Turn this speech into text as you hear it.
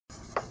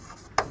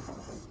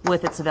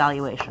with its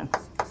evaluation.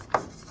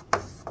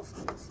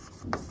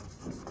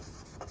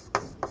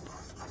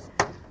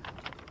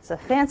 It's a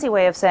fancy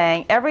way of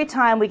saying every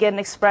time we get an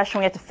expression,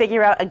 we have to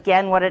figure out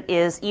again what it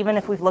is, even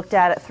if we've looked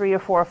at it 3 or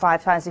 4 or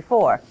 5 times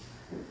before.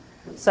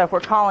 So if we're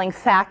calling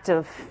fact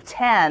of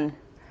 10,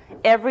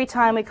 every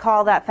time we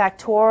call that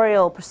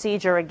factorial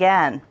procedure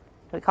again,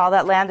 we call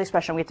that lambda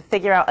expression, we have to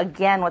figure out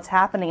again what's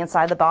happening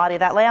inside the body of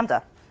that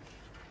lambda.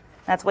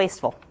 That's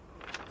wasteful.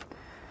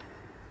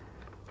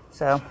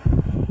 So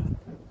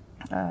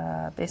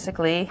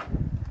basically,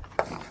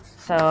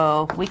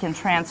 so we can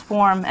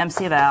transform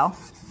MC eval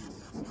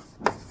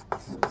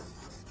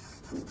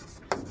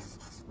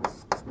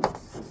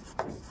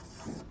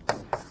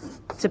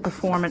to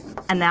perform an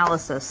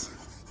analysis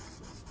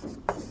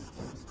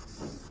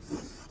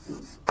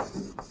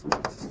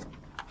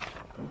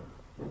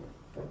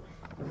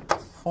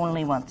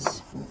only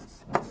once.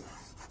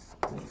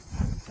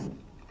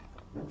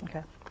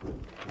 Okay.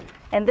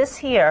 And this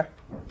here,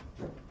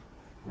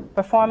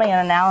 performing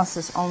an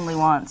analysis only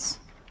once,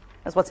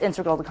 is what's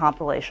integral to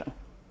compilation.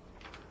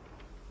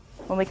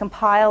 When we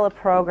compile a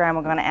program,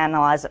 we're going to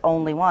analyze it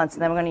only once,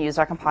 and then we're going to use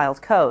our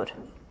compiled code.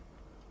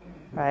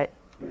 Right?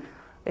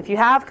 If you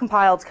have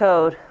compiled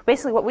code,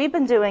 basically what we've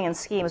been doing in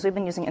Scheme is we've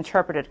been using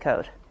interpreted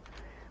code.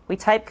 We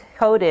type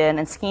code in,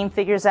 and Scheme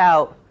figures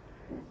out,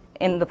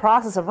 in the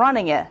process of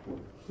running it,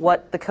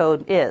 what the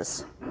code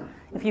is.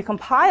 If you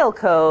compile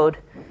code,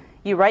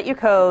 you write your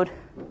code,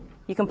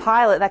 you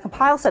compile it, that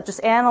compile step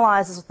just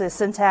analyzes the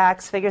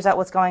syntax, figures out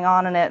what's going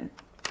on in it,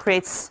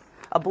 creates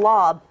a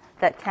blob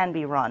that can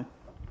be run,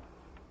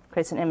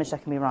 creates an image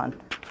that can be run.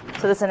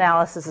 So this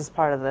analysis is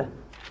part of the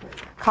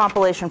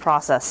compilation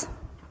process.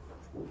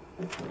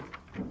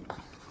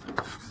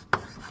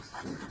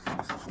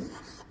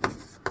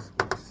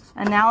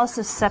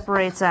 Analysis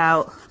separates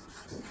out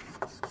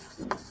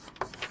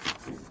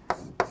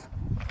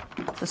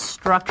the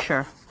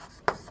structure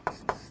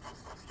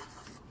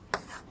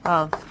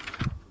of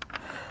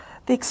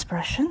the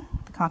expression,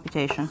 the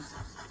computation,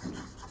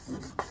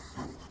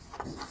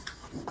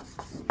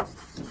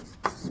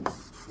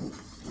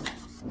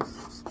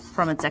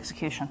 from its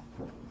execution.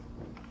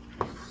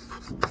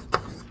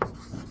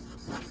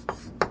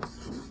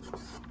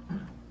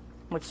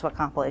 Which is what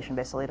compilation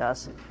basically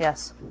does.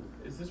 Yes?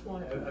 Is this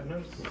why I've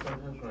noticed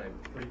sometimes when I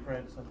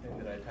preprint something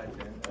that I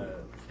typed in,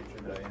 a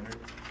procedure that I entered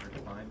or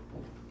defined,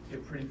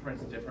 it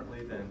preprints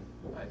differently than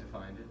I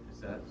defined it.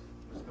 Is that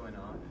what's going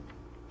on?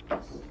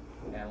 It's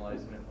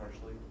analyzing it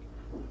partially?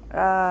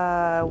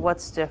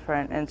 What's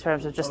different in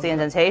terms of just the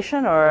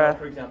indentation, or? Well,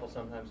 for example,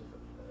 sometimes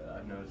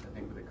I've noticed, I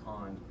think with a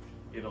cond,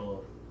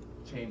 it'll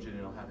change it and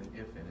it'll have an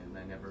if in it, and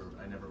I never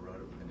wrote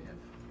it with an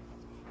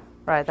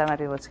if. Right, that might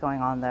be what's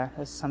going on there.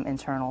 There's some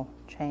internal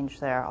change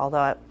there.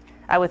 Although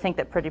I would think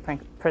that pretty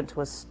print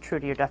was true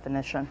to your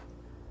definition.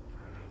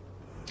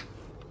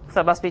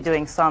 So it must be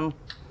doing some.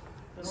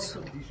 And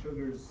also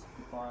desugars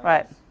defines.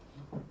 Right.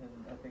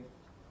 And I think,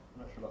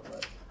 I'm not sure about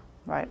that.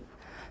 Right.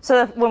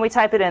 So when we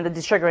type it in, the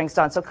desugaring's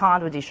done. So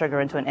cond would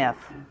desugar into an if,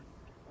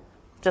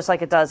 just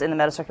like it does in the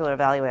metacircular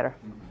evaluator.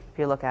 If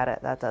you look at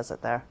it, that does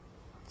it there.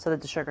 So the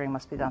desugaring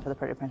must be done for the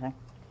pretty printing.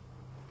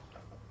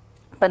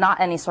 But not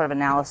any sort of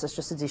analysis,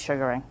 just a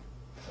desugaring.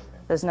 Okay.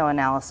 There's no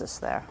analysis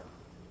there.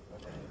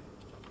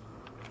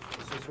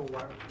 So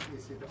why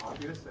is it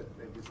obvious that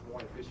it's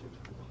more efficient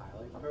to compile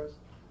it first?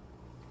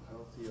 I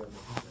don't see it.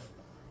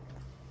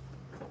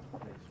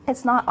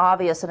 It's not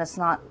obvious, and it's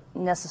not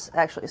necessary.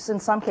 Actually, in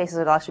some cases,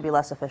 it'll actually be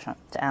less efficient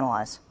to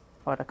analyze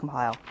or to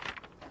compile.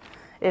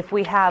 If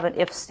we have an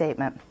if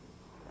statement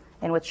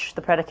in which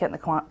the predicate and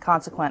the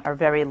consequent are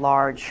very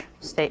large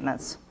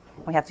statements,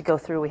 we have to go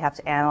through, we have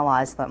to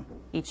analyze them.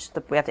 We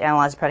have to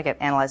analyze the predicate,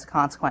 analyze the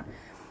consequent,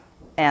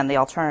 and the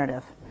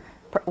alternative.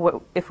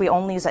 If we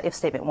only use that if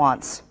statement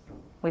once,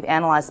 we've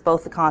analyzed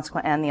both the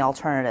consequent and the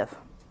alternative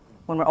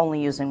when we're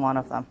only using one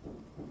of them.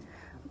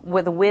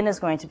 Where the win is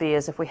going to be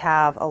is if we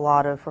have a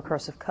lot of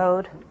recursive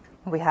code,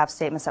 we have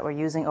statements that we're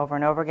using over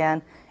and over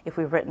again. If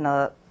we've written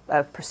a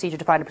procedure,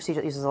 defined a procedure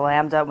that uses a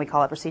lambda, and we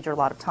call that procedure a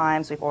lot of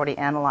times, we've already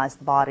analyzed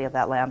the body of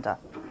that lambda.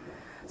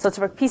 So it's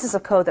for pieces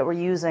of code that we're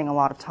using a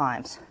lot of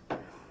times.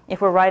 If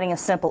we're writing a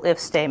simple if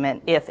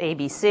statement, if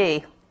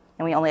ABC,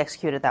 and we only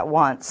executed that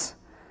once,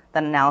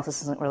 then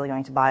analysis isn't really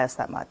going to buy us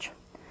that much.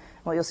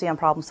 What you'll see on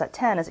problem set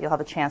 10 is that you'll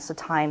have a chance to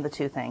time the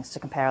two things, to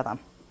compare them.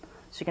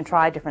 So you can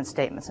try different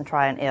statements and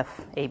try an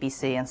if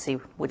ABC and see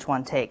which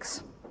one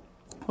takes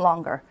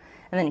longer.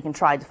 And then you can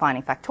try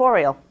defining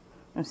factorial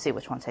and see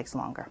which one takes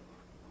longer.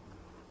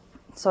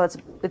 So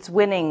it's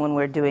winning when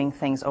we're doing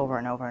things over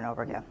and over and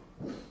over again.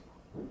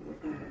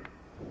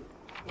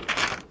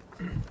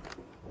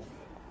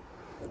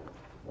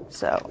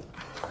 So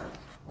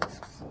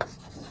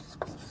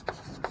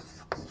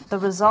the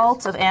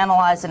result of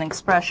analyzing an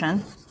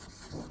expression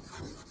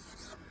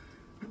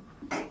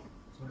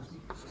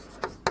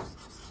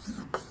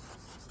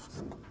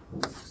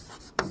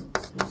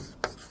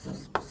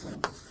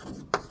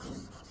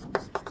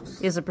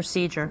is a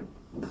procedure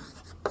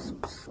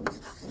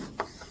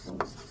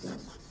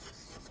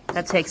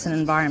that takes an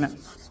environment.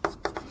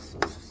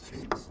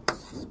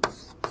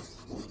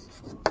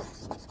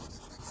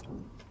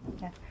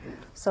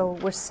 So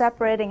we're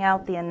separating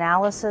out the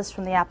analysis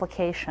from the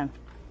application.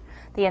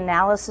 The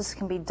analysis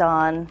can be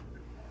done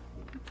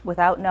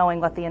without knowing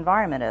what the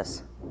environment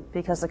is,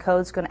 because the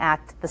code's going to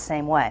act the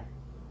same way.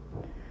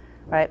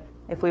 Right?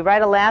 If we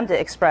write a lambda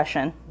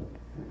expression,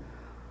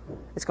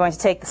 it's going to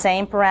take the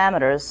same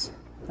parameters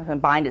and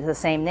bind it to the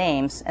same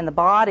names, and the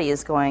body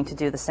is going to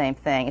do the same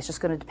thing. It's just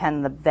going to depend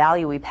on the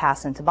value we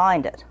pass in to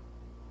bind it.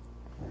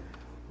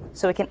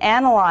 So we can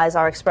analyze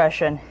our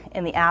expression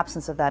in the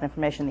absence of that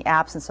information, in the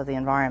absence of the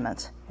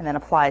environment, and then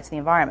apply it to the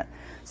environment.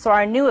 So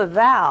our new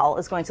eval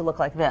is going to look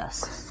like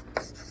this.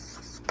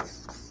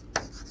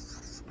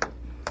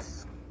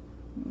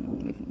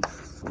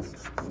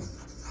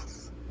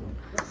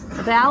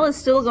 Eval is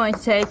still going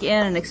to take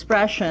in an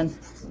expression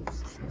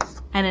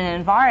and an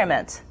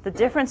environment. The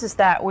difference is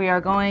that we are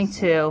going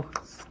to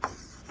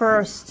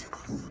first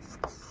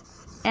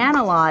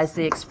analyze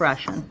the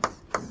expression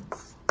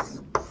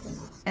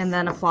and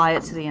then apply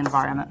it to the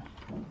environment.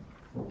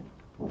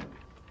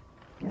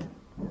 Okay.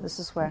 This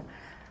is where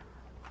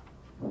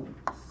I'm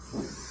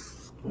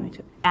going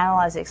to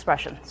analyze the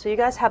expression. So you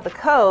guys have the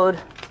code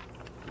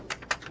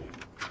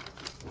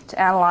to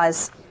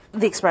analyze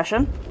the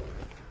expression.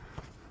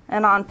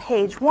 And on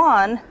page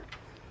 1,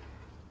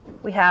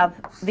 we have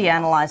the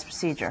analyze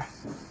procedure.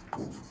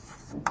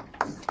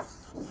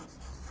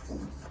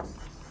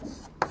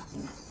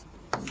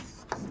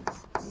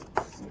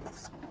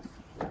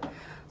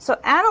 So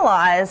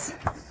analyze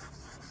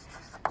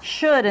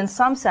should, in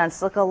some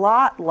sense, look a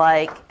lot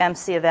like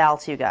MC eval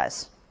to you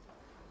guys,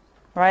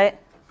 right?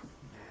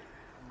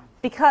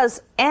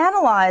 Because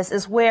analyze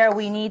is where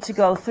we need to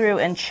go through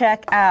and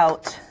check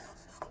out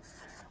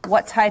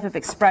what type of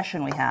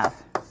expression we have.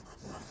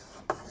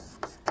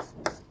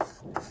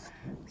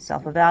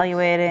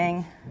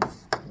 Self-evaluating,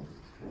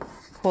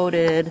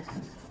 quoted,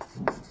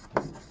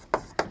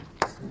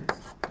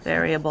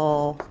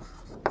 variable.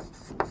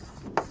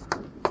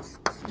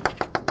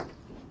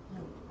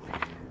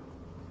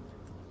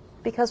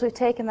 Because we've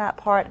taken that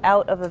part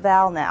out of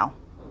eval now.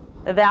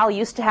 Eval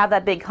used to have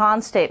that big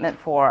con statement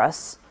for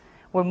us.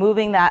 We're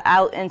moving that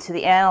out into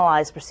the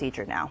analyze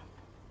procedure now.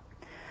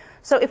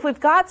 So if we've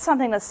got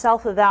something that's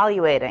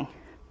self-evaluating,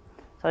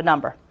 so a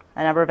number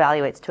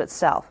evaluates to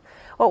itself,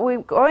 what we're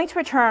going to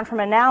return from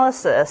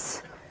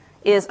analysis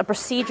is a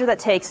procedure that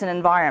takes an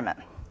environment.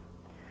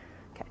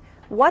 Okay.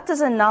 What does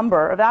a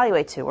number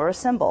evaluate to, or a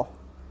symbol?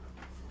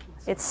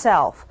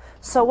 Itself.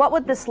 So what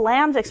would this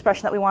lambda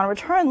expression that we want to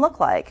return look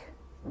like?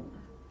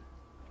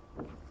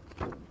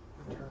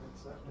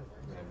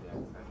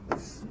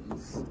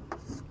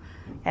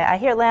 Okay, I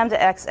hear lambda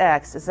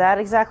XX. Is that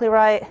exactly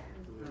right?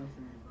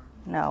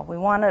 No, we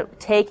want to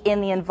take in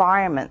the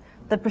environment.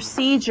 The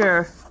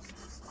procedure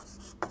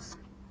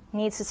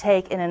needs to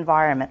take an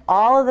environment.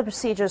 All of the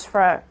procedures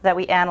that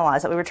we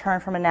analyze, that we return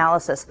from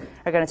analysis,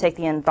 are going to take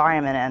the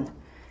environment in.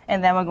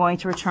 And then we're going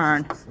to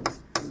return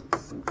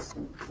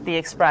the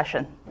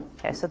expression.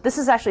 Okay, so this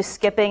is actually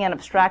skipping an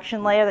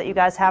abstraction layer that you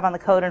guys have on the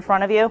code in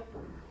front of you.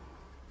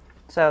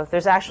 So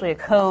there's actually a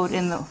code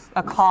in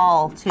a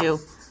call to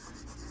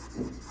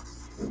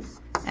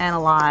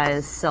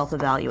analyze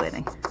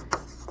self-evaluating.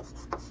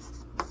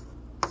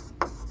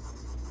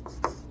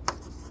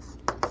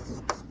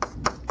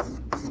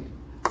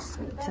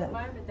 That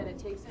environment that it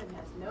takes in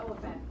has no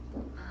effect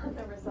on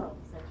the result,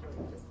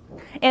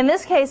 essentially. In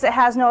this case, it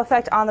has no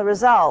effect on the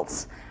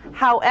results.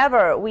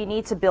 However, we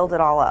need to build it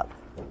all up.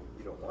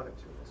 You don't want it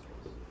to in this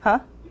case. Huh?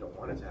 You don't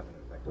want it to have an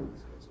effect in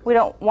this case. We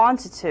don't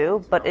want it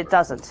to, but it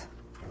doesn't.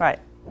 Right.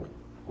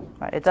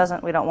 Right. It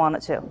doesn't. We don't want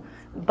it to.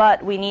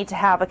 But we need to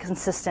have a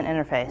consistent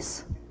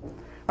interface.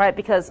 Right?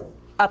 Because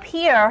up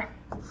here,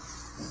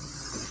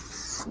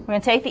 we're going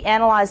to take the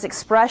analyzed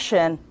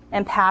expression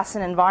and pass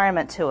an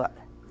environment to it.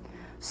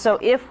 So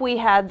if we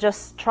had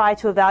just tried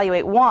to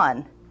evaluate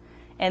 1,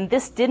 and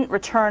this didn't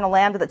return a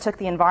lambda that took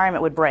the environment,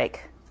 it would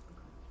break.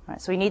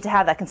 Right, so we need to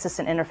have that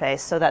consistent interface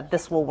so that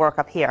this will work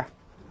up here.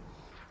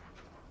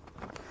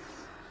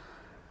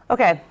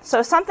 Okay, so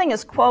if something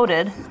is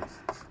quoted,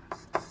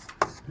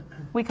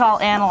 we call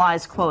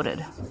analyze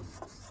quoted.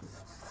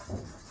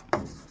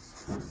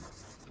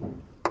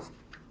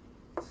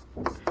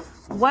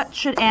 What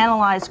should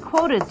analyze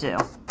quoted do?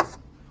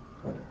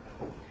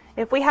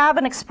 If we have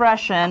an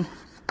expression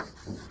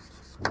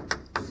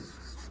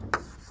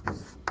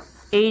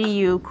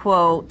ADU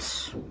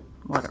quote,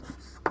 whatever,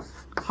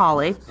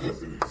 Holly,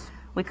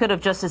 we could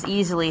have just as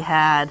easily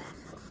had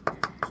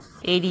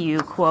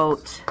ADU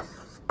quote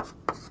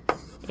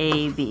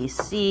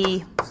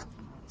ABC,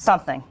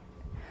 something.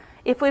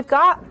 If we've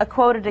got a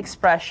quoted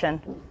expression,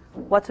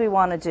 what do we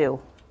want to do?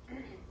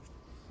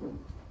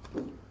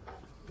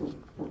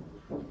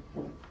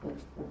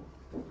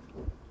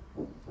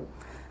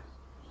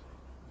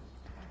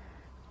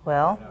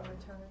 Well,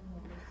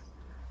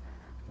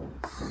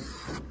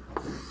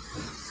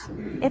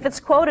 if it's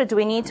quoted, do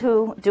we need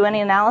to do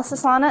any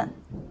analysis on it?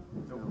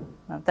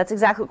 No. That's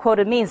exactly what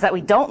quoted means, that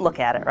we don't look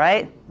at it,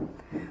 right?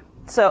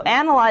 So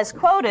analyze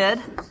quoted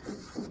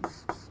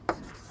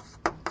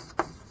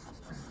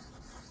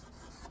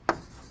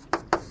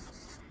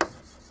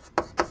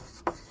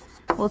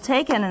will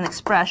take in an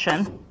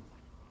expression,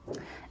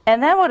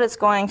 and then what it's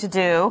going to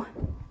do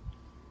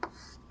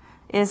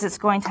is it's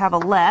going to have a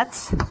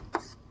let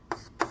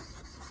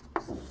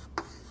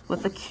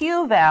with the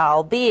Q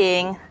val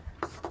being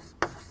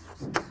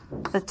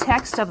the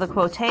text of the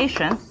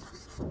quotation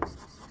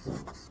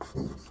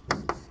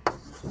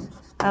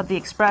of the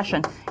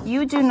expression.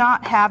 You do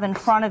not have in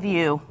front of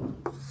you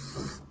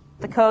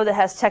the code that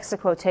has text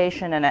of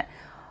quotation in it.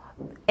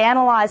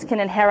 Analyze can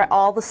inherit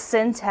all the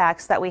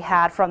syntax that we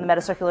had from the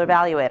metacircular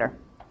evaluator.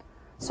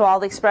 So all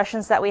the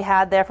expressions that we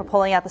had there for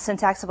pulling out the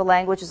syntax of a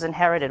language is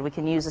inherited. We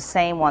can use the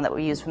same one that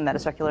we use from the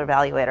metacircular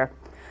evaluator.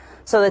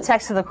 So the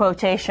text of the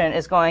quotation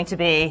is going to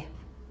be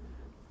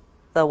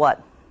the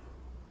what?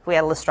 If we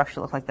had a list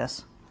structure look like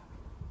this.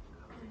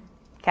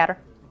 Catter?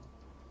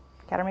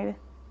 Catter maybe?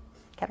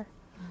 Catter?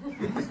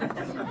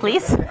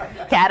 Please?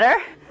 Catter?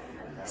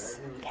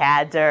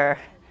 Catter.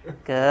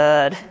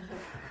 Good.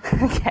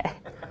 Okay.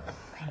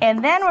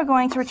 And then we're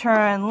going to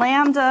return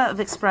lambda of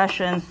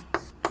expression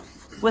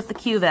with the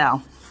Q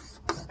val.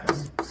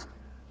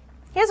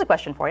 Here's a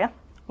question for you.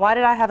 Why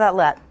did I have that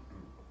let?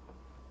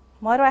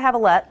 Why do I have a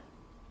let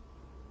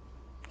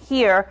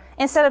here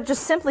instead of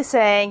just simply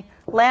saying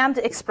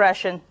lambda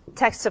expression,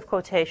 text of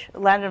quotation,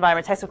 lambda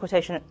environment, text of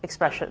quotation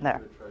expression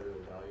there? Try to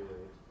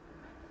evaluate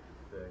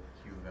the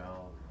Q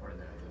val, or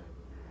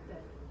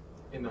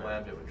in the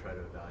lambda it would try to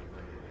evaluate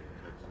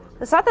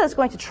it. It's not that it's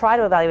going to try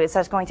to evaluate, it's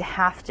that it's going to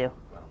have to.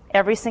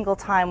 Every single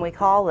time we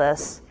call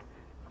this,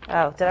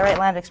 oh, did I write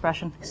lambda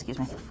expression? Excuse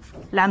me.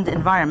 Lambda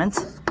environment.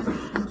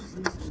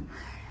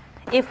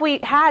 If we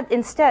had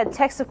instead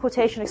text of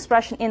quotation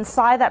expression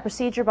inside that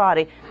procedure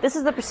body, this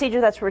is the procedure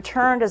that's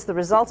returned as the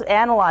result of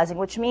analyzing,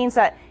 which means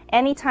that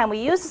any time we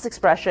use this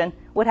expression,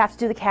 we'd have to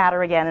do the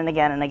catter again and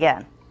again and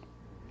again.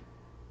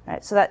 All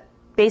right, so that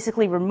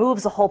basically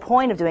removes the whole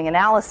point of doing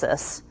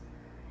analysis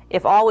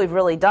if all we've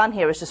really done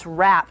here is just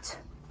wrapped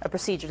a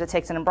procedure that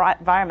takes an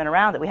environment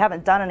around it. We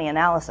haven't done any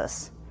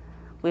analysis.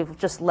 We've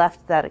just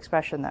left that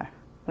expression there.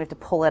 We have to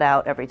pull it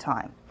out every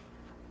time.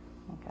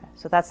 Okay,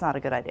 so that's not a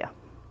good idea.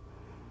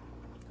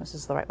 This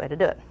is the right way to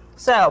do it.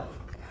 So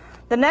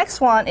the next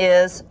one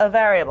is a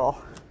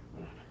variable.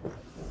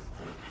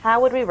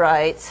 How would we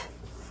write?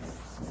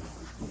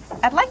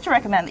 I'd like to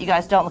recommend that you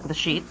guys don't look at the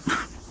sheet.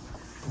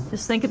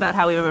 Just think about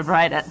how we would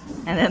write it,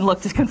 and then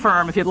look to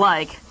confirm if you'd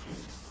like.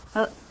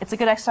 It's a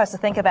good exercise to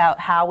think about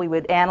how we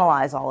would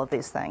analyze all of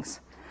these things.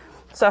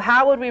 So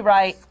how would we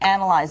write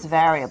analyze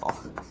variable?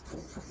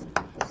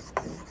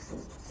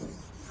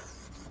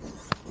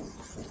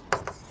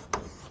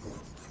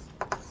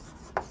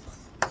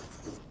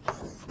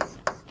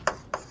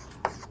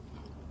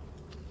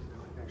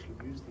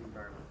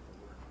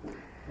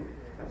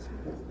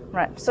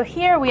 Right, so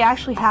here we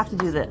actually have to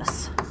do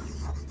this.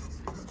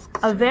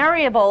 A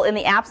variable in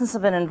the absence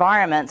of an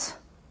environment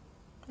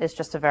is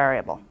just a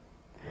variable.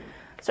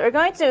 So what we're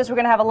going to do is we're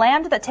going to have a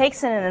lambda that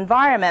takes in an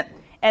environment,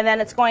 and then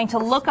it's going to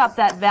look up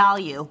that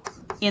value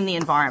in the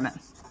environment.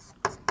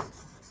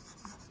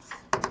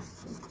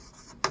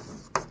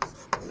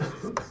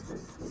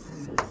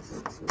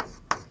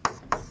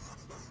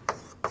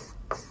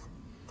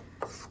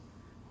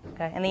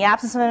 Okay, in the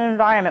absence of an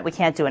environment, we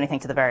can't do anything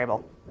to the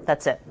variable.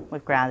 That's it.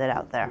 We've grounded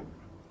out there.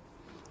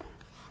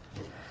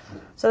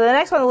 So the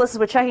next one on the list is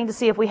we're checking to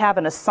see if we have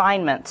an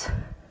assignment,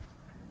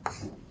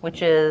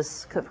 which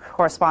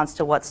corresponds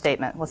to what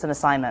statement? What's an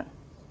assignment?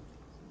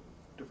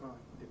 Define.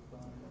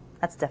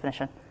 That's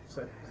definition.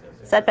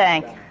 Set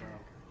bank.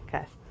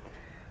 Okay.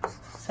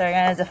 So we're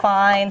going to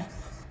define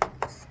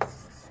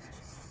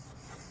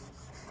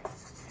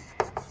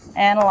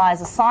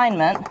analyze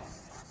assignment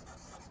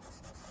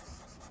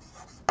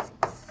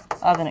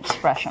of an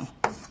expression.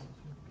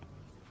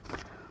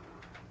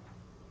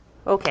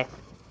 Okay,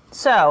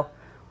 so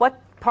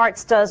what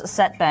parts does a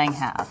set bang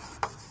have?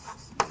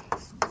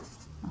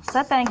 A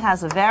set bang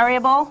has a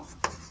variable,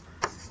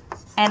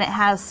 and it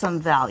has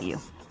some value.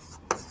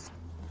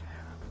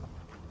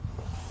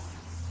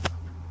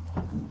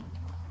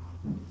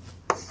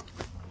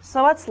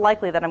 So what's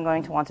likely that I'm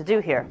going to want to do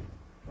here?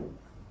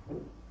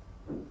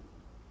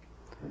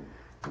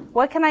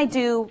 What can I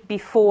do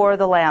before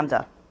the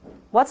lambda?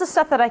 What's the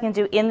stuff that I can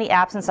do in the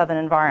absence of an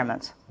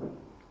environment?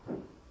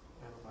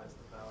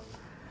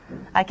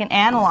 I can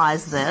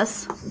analyze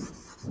this.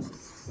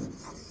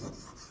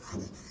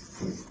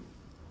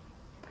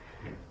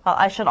 Well,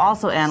 I should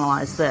also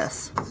analyze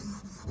this.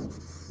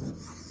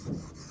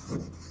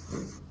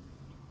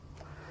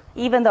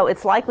 Even though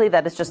it's likely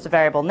that it's just a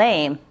variable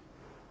name,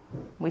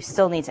 we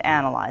still need to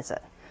analyze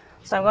it.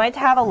 So I'm going to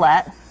have a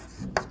let,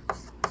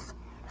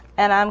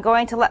 and I'm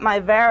going to let my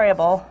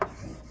variable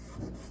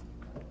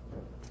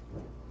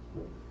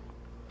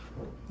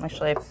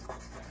actually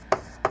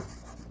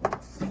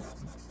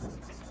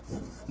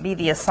be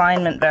the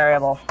assignment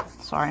variable.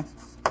 Sorry,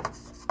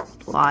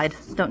 lied.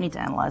 Don't need to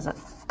analyze it.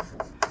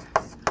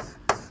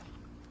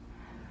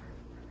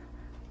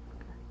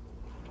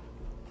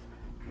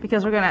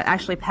 Because we're going to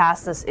actually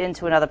pass this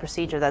into another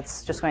procedure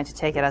that's just going to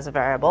take it as a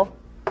variable.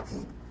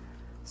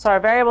 So our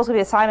variable is going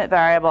to be assignment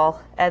variable,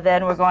 and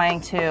then we're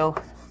going to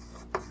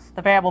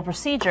the variable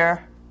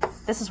procedure,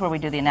 this is where we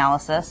do the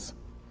analysis.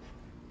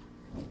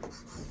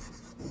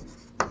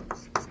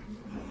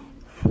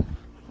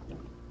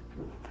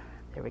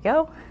 There we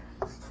go.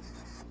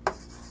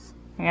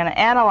 We're going to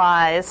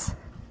analyze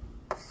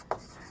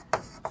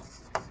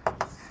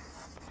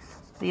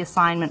the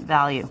assignment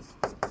value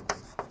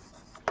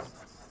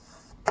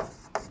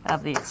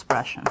of the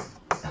expression.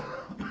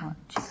 1,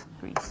 2,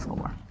 3,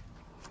 4.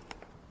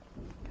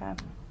 Okay.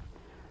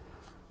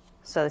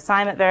 So the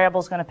assignment variable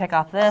is going to pick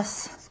off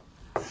this.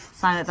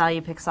 Assignment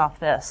value picks off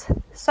this.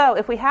 So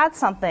if we had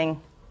something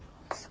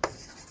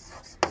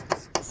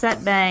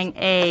set bang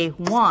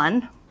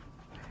A1,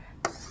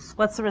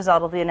 what's the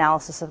result of the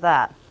analysis of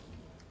that?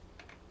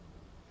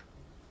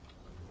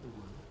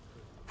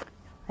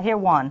 I hear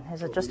 1.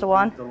 Is it just a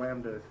 1? The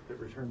lambda that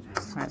returns 1.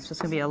 All right, so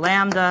it's going to be a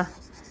lambda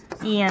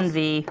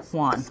env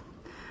 1.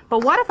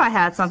 But what if I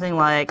had something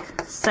like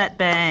set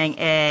bang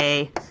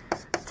A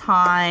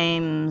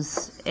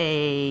times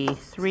A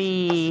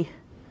 3,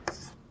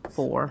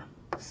 4.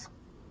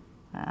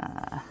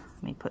 Let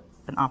me put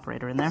an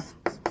operator in there.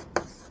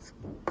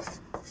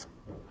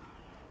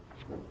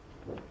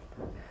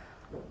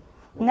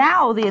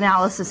 Now the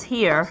analysis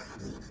here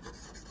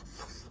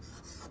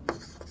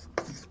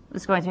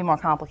is going to be more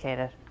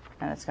complicated,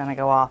 and it's going to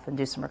go off and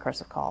do some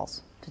recursive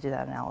calls to do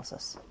that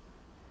analysis.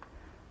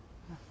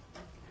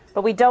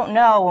 But we don't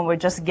know when we're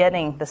just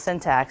getting the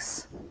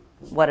syntax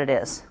what it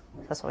is.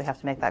 That's why we have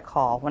to make that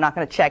call. We're not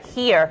going to check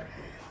here.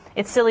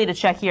 It's silly to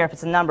check here if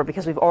it's a number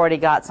because we've already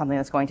got something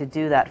that's going to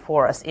do that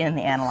for us in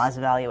the analyze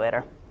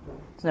evaluator.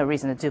 There's no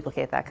reason to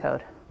duplicate that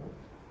code.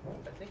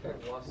 I think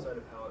I've lost sight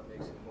of how it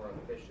makes it more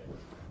efficient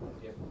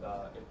if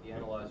the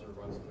analyzer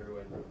runs through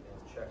and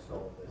checks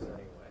all of this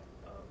anyway.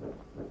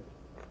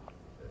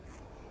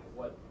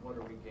 What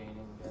are we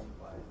gaining then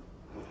by?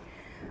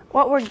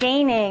 What we're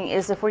gaining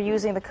is if we're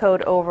using the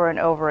code over and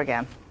over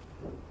again.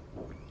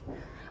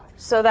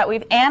 So that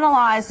we've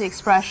analyzed the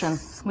expression,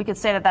 we could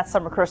say that that's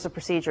some recursive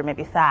procedure,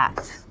 maybe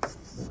fact.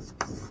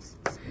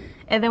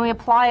 And then we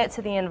apply it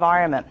to the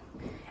environment.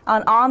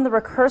 And on the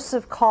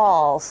recursive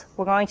calls,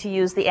 we're going to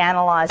use the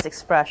analyzed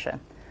expression.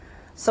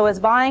 So what's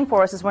buying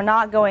for us is we're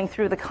not going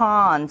through the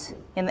cond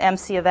in the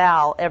MC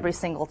eval every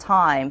single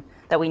time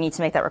that we need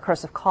to make that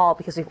recursive call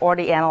because we've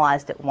already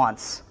analyzed it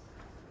once.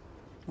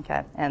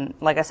 Okay, and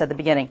like I said at the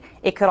beginning,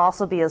 it could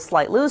also be a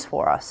slight lose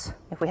for us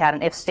if we had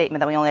an if statement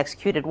that we only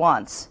executed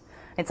once.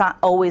 It's not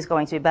always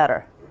going to be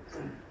better.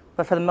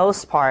 But for the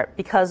most part,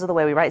 because of the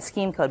way we write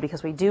scheme code,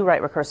 because we do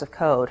write recursive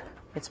code,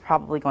 it's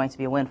probably going to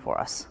be a win for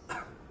us.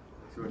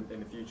 So in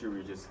the future,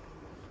 we just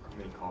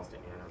make calls to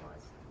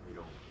analyze. We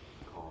don't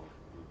call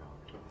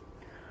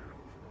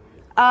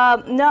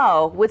eval.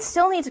 No, we'd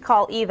still need to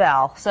call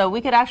eval. So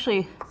we could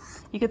actually,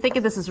 you could think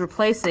of this as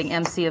replacing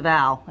MC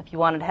eval if you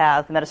wanted to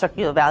have the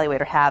metastructural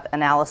evaluator have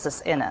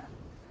analysis in it.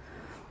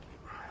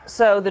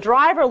 So the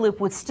driver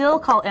loop would still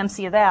call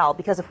MC eval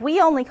because if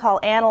we only call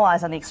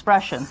analyze on the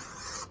expression,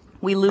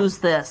 we lose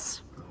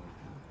this.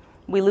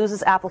 We lose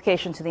this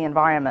application to the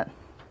environment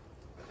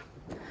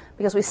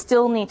because we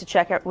still need to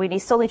check. We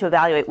still need to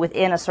evaluate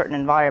within a certain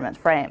environment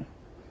frame.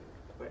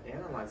 But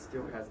analyze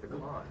still has the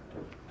con.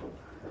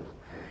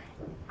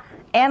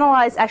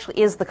 Analyze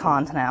actually is the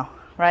cond now,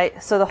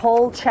 right? So the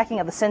whole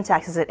checking of the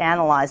syntax is at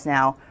analyze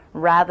now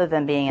rather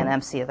than being an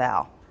MC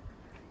eval.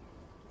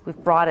 We've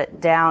brought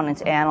it down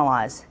into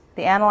analyze.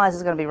 The analyze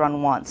is going to be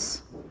run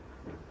once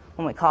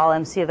when we call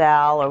MC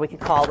eval, or we could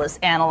call this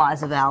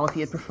analyze eval if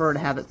you'd prefer to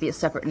have it be a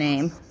separate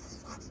name.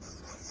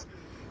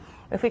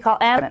 If we call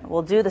analyze,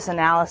 we'll do this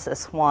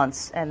analysis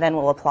once, and then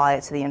we'll apply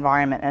it to the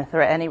environment. And if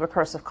there are any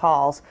recursive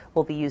calls,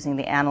 we'll be using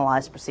the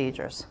analyze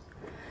procedures.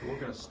 We're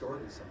going to store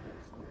these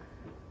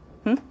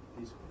Hmm? somewhere.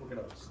 We're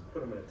going to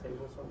put them in a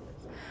table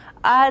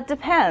somewhere. It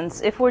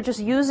depends. If we're just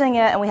using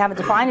it and we haven't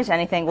defined it to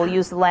anything, we'll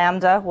use the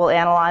lambda, we'll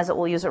analyze it,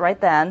 we'll use it right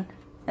then, and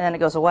then it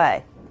goes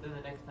away. Then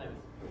the next time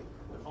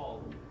it's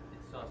called, it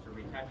still has to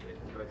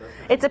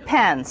recalculate. It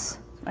depends.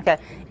 Okay.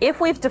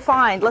 If we've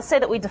defined, let's say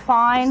that we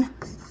define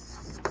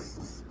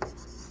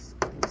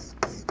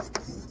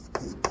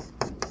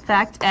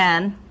fact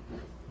n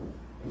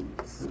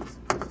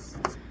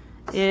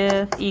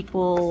if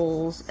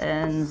equals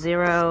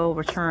n0,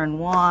 return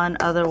 1,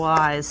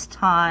 otherwise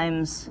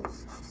times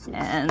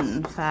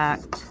n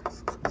fact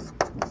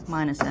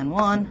minus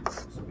n1.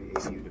 This will be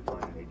ADU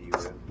defined and ADU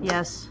with.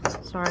 Yes,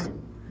 sorry.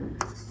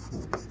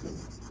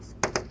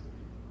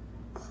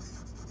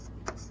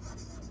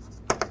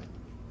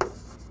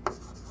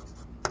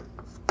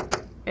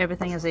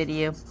 Everything is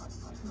ADU.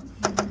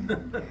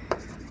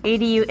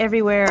 ADU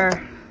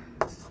everywhere.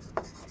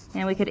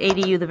 And we could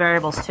ADU the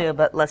variables too,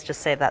 but let's just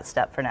save that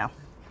step for now.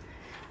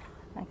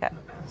 Okay.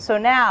 So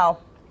now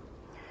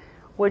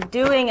we're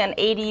doing an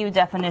ADU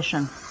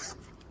definition,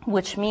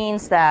 which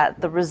means that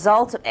the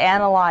result of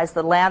analyze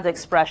the lambda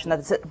expression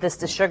that this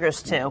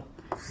desugars to,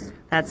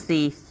 that's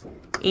the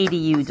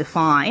ADU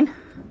define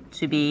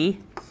to be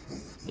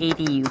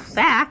ADU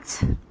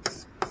fact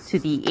to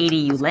the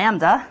ADU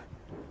lambda.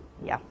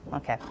 Yeah,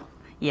 okay.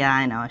 Yeah,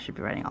 I know. I should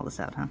be writing all this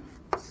out, huh?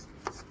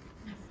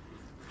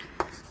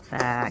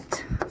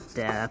 fact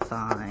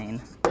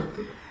define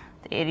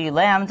the ADU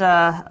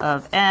lambda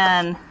of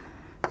n,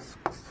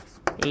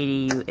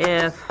 ADU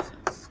if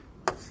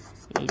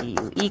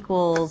ADU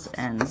equals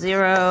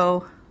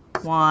n0,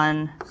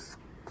 1,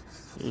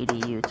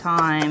 ADU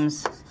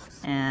times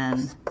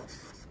n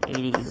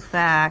ADU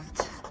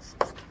fact,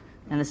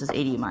 and this is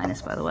ADU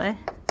minus, by the way,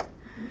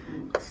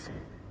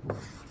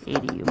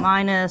 ADU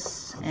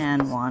minus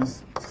and 1.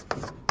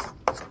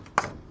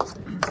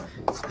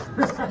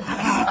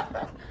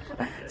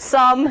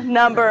 Some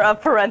number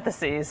of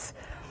parentheses.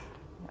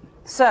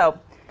 So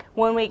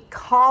when we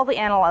call the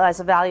analyze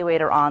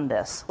evaluator on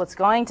this, what's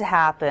going to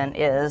happen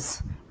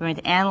is we're going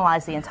to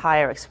analyze the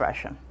entire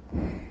expression.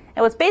 And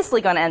what's basically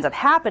going to end up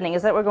happening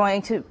is that we're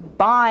going to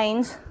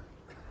bind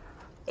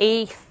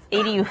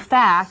ADU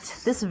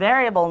fact, this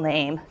variable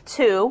name,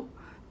 to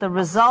the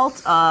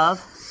result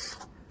of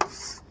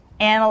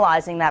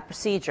analyzing that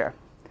procedure.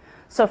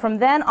 So from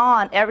then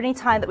on, every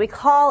time that we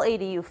call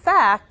ADU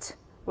fact,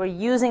 we're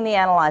using the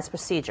analyze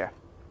procedure.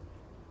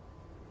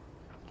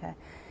 Okay.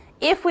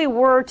 If we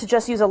were to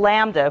just use a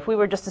lambda, if we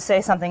were just to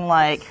say something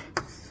like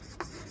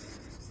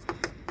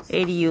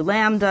ADU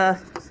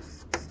lambda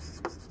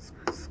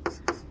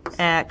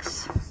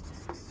x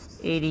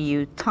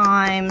ADU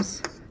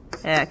times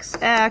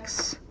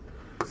xx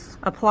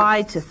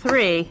applied to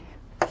 3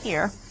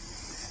 here,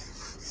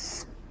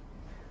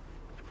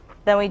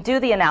 then we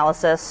do the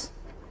analysis,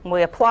 and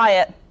we apply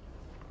it,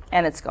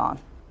 and it's gone.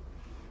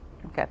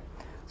 Okay.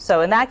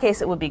 So in that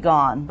case, it would be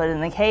gone. But in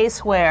the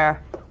case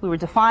where we were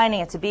defining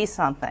it to be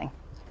something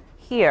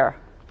here,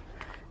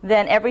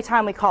 then every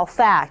time we call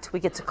fact, we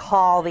get to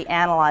call the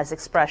analyze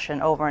expression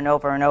over and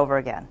over and over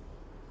again.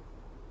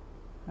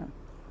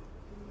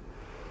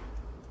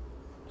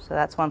 So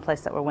that's one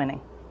place that we're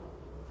winning.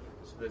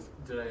 So this,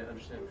 did I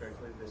understand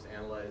correctly? This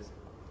analyze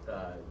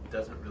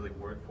doesn't really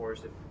work for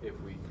us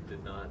if we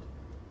did not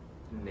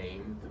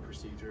name the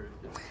procedure?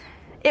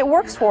 It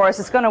works for us.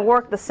 It's going to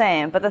work the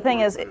same. But the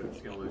thing is,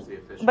 it's going to lose the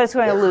efficiency. but it's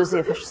going to lose the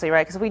efficiency,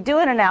 right? Because if we do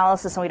an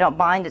analysis and we don't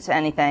bind it to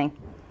anything,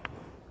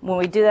 when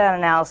we do that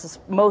analysis,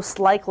 most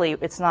likely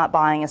it's not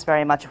buying us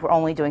very much if we're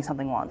only doing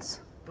something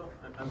once. Well,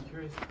 I'm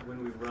curious,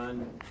 when we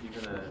run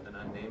even an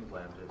unnamed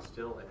lambda, it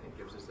still, I think,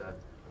 gives us a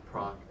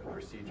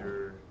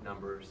procedure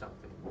number or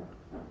something,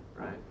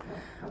 right?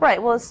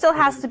 Right. Well, it still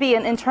has to be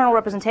an internal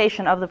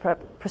representation of the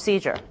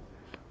procedure,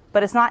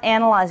 but it's not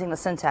analyzing the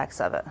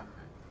syntax of it.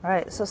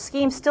 Right. So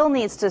Scheme still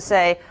needs to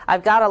say,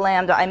 I've got a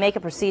lambda, I make a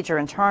procedure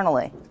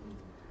internally,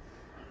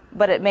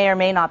 but it may or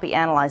may not be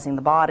analyzing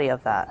the body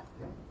of that.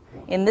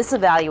 In this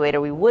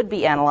evaluator, we would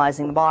be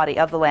analyzing the body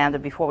of the lambda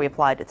before we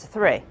applied it to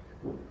 3.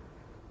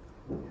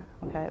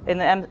 Okay. In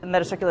the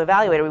metacircular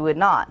evaluator, we would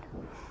not.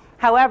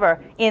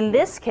 However, in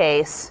this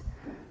case,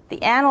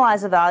 the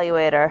analyze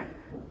evaluator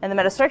and the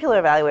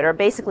metacircular evaluator are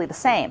basically the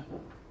same.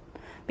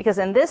 Because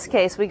in this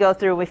case, we go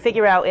through, we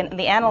figure out in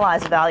the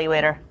analyze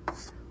evaluator,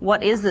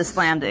 what is this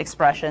lambda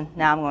expression?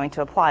 Now I'm going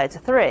to apply it to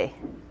 3.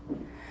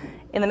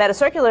 In the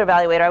metacircular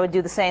evaluator, I would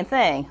do the same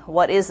thing.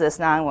 What is this?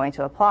 Now I'm going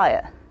to apply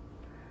it.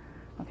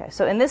 Okay,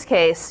 so in this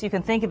case, you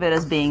can think of it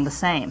as being the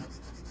same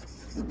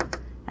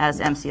as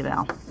MC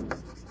eval.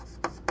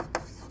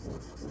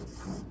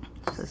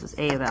 So this is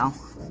A eval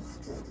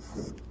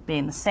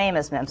being the same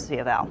as MC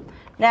eval.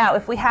 Now,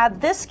 if we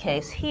had this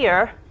case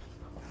here,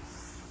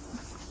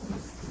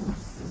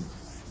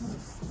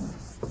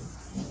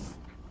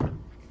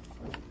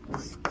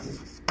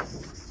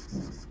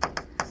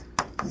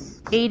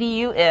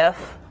 ADU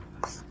if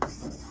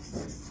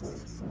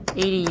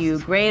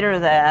ADU greater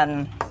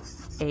than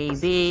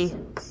AB,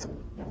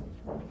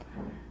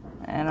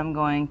 and I'm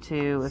going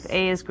to, if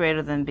A is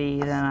greater than B,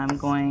 then I'm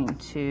going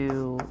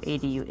to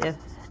ADU if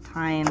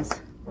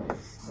times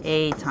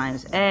A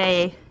times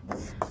A.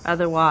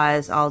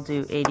 Otherwise, I'll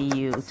do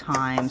ADU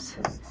times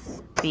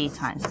B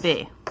times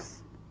B.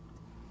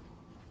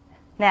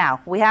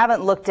 Now, we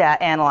haven't looked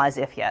at analyze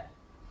if yet,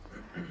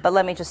 but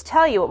let me just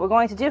tell you what we're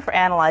going to do for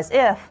analyze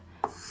if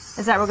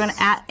is that we're going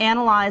to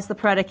analyze the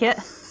predicate,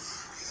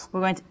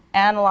 we're going to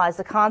analyze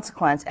the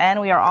consequence, and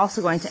we are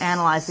also going to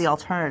analyze the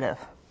alternative.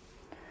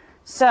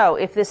 So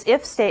if this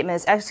if statement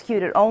is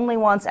executed only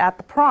once at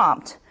the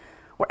prompt,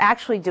 we're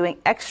actually doing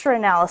extra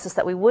analysis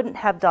that we wouldn't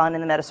have done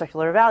in the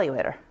metacircular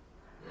evaluator,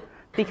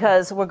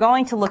 because we're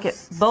going to look at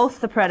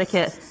both the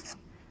predicate,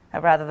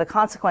 rather the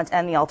consequence,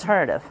 and the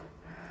alternative.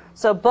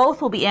 So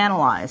both will be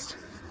analyzed.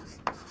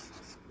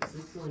 Is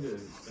this going to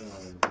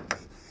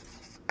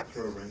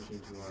throw a wrench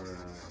into our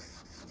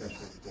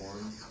special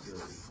form,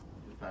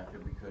 the fact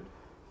that we could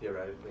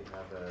theoretically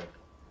have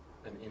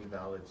an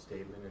invalid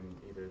statement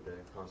in either the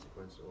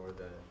consequence or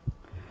the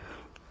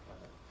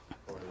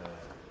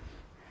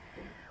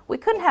We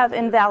couldn't have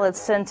invalid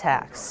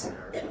syntax,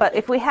 but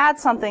if we had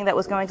something that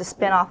was going to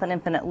spin off an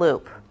infinite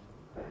loop,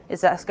 is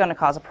that going to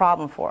cause a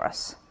problem for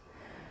us?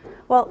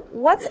 Well,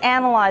 what's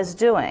analyze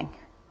doing?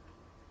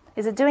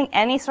 Is it doing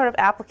any sort of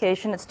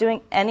application? It's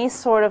doing any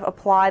sort of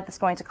applied that's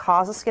going to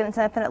cause us to get into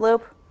an infinite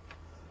loop?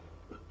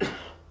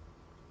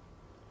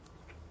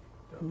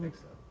 Don't think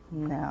so.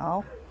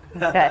 No.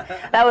 Okay,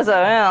 that was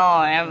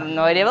I have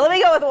no idea, but let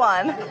me go with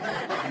 1.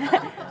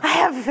 I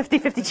have a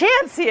 50-50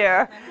 chance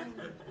here.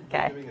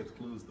 Okay. Giving us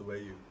clues the way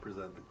you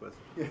present the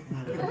question.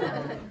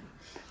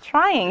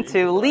 Trying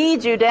to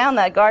lead you down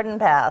that garden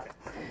path.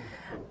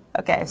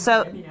 Okay,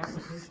 so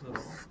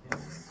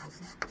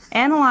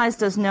analyze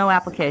does no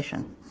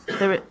application.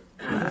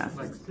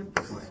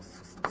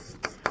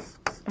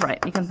 Right,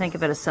 you can think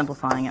of it as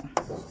simplifying it.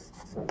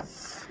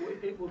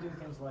 It will do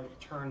things like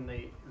turn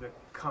the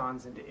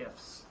cons into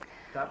ifs.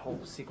 That whole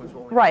sequence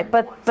will. Right,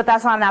 but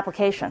that's not an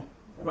application.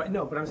 Right,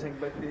 no, but I'm saying,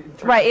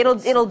 Right, it'll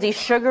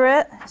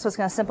desugar it, so it's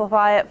going to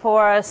simplify it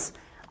for us.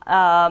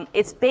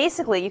 It's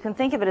basically, you can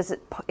think of it as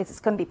it's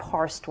going to be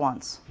parsed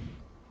once.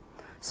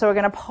 So we're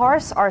going to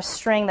parse our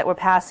string that we're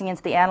passing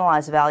into the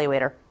analyze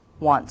evaluator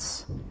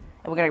once.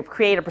 And we're going to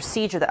create a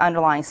procedure the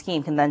underlying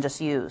scheme can then just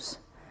use.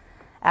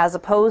 As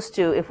opposed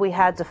to if we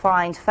had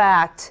defined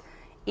fact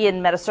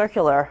in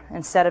metacircular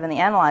instead of in the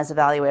analyze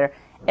evaluator,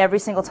 every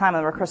single time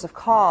on the recursive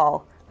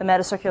call, the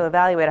metacircular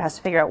evaluator has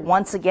to figure out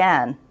once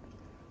again,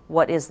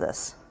 what is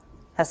this?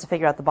 Has to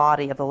figure out the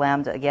body of the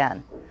lambda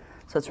again.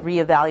 So it's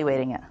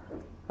reevaluating it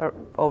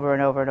over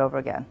and over and over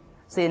again.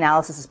 So the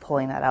analysis is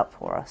pulling that out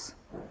for us.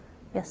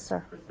 Yes,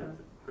 sir?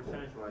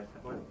 Percentage-wise,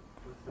 what's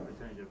the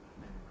percentage of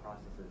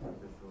processes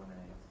that this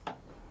eliminates?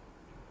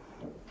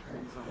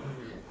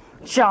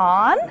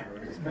 John?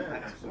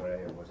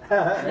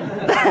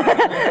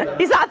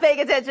 He's not paying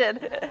attention.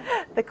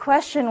 The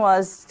question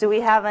was, do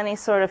we have any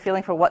sort of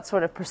feeling for what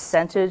sort of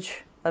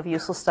percentage of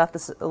useless stuff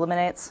this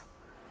eliminates?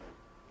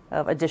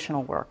 Of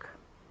additional work.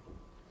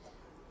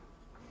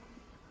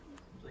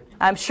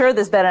 I'm sure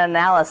there's been an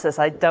analysis.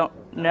 I don't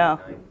know.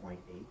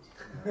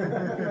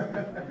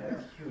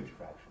 9.8. Huge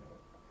fraction.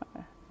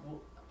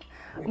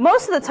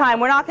 Most of the time,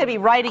 we're not going to be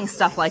writing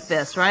stuff like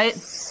this, right?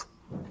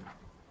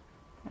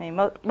 I mean,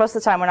 most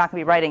of the time, we're not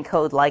going to be writing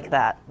code like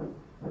that.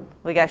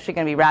 We're actually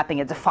going to be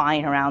wrapping a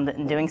define around it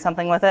and doing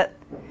something with it.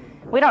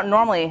 We don't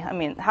normally, I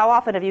mean, how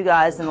often have you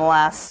guys in the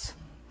last,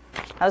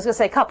 I was going to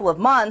say a couple of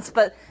months,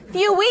 but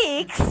few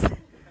weeks,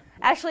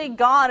 actually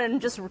gone and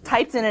just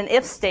typed in an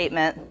if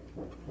statement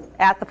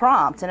at the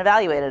prompt and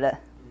evaluated it?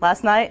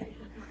 Last night?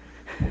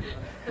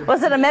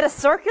 Was it a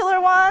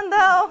metacircular one,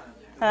 though?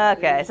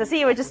 Okay, so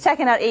see, we're just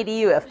checking out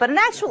ADU if. But an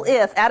actual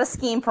if at a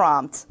scheme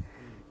prompt.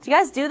 Do you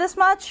guys do this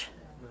much?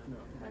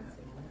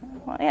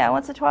 Well, yeah,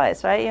 once or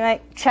twice, right? You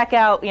might check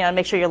out,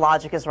 make sure your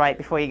logic is right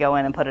before you go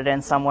in and put it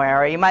in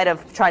somewhere. Or you might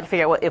have tried to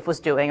figure out what if was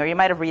doing. Or you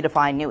might have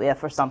redefined new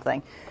if or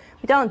something.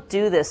 We don't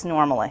do this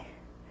normally.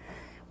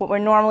 What we're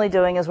normally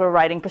doing is we're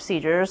writing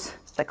procedures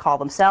that call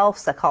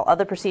themselves, that call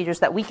other procedures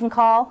that we can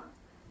call,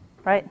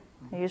 right?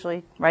 We're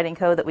usually writing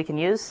code that we can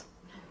use,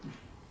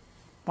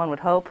 one would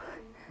hope.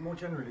 More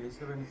generally, is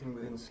there anything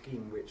within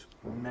Scheme which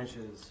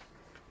measures,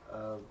 I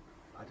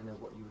don't know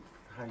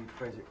how you'd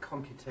phrase it,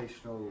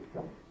 computational,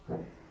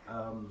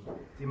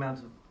 the amount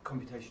of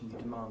computation you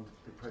demand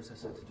the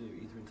processor to do,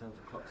 either in terms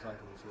of clock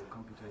cycles or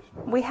computation?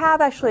 We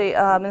have actually,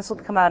 and this will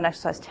come out in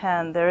exercise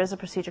 10, there is a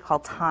procedure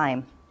called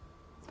time.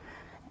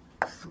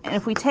 And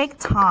if we take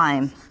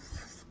time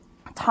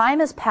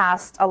is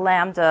passed a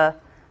lambda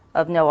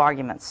of no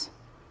arguments.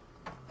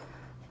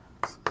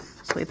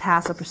 So we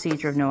pass a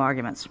procedure of no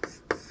arguments.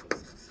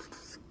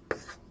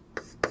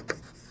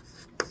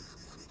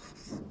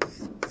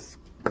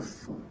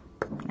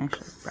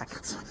 Actually,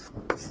 brackets.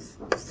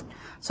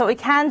 So what we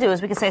can do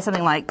is we can say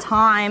something like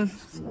time,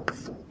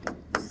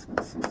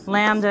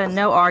 lambda,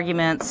 no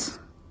arguments,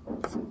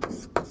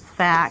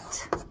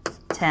 fact,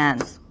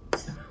 10.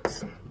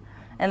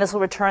 And this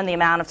will return the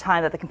amount of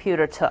time that the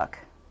computer took.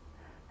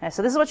 Okay,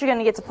 so this is what you're going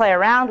to get to play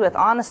around with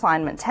on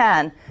assignment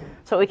 10.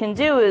 So what we can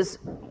do is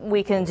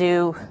we can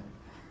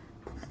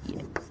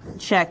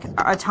check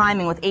our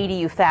timing with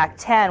ADU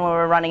fact 10 when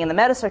we're running in the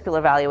metacircular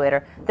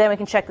evaluator. Then we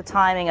can check the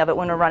timing of it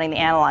when we're running the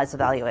analyze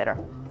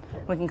evaluator.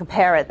 We can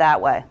compare it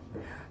that way.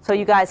 So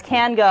you guys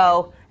can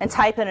go and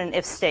type in an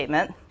if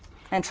statement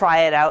and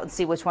try it out and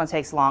see which one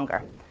takes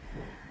longer.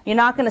 You're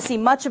not going to see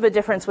much of a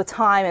difference with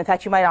time. In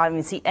fact, you might not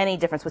even see any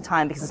difference with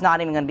time because it's not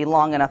even going to be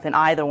long enough in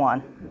either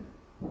one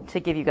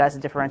to give you guys a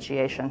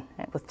differentiation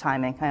with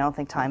timing. I don't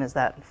think time is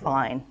that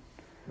fine.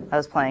 I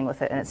was playing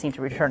with it, and it seemed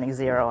to be returning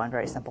 0 on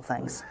very simple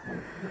things.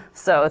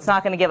 So it's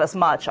not going to give us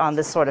much on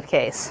this sort of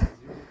case.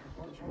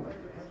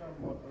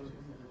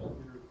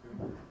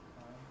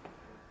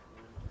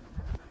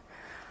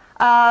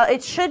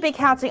 It should be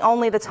counting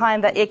only the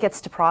time that it gets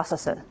to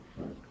process it,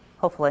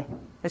 hopefully.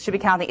 It should be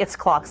counting its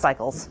clock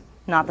cycles,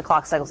 not the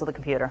clock cycles of the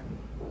computer.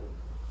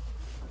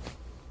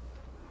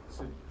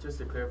 So just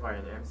to clarify,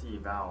 in the MC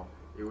eval,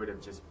 it would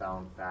have just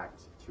bound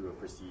fact to a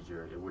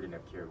procedure. It wouldn't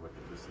have cared what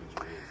the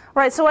procedure is.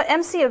 Right, so what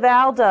MC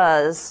eval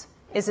does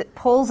is it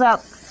pulls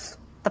out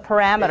the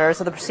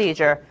parameters of the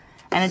procedure,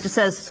 and it just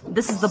says,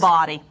 this is the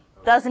body.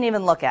 Doesn't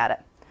even look at it.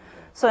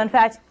 So in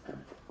fact,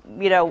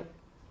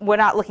 we're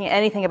not looking at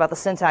anything about the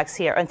syntax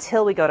here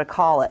until we go to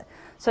call it.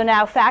 So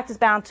now fact is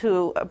bound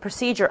to a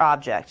procedure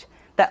object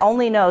that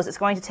only knows it's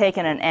going to take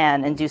in an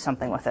n and do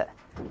something with it.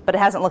 but it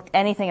hasn't looked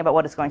anything about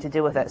what it's going to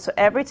do with it. So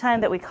every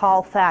time that we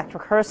call fact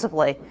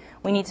recursively,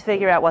 we need to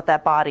figure out what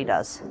that body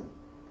does.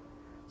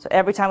 So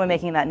every time we're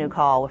making that new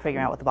call, we're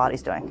figuring out what the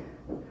body's doing.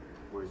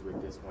 Whereas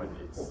with this one,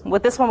 it's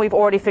With this one, we've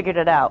already figured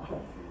it out.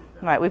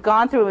 Right, we've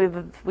gone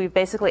through, we've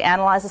basically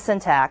analyzed the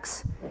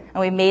syntax,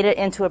 and we made it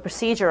into a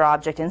procedure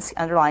object in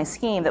underlying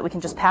scheme that we can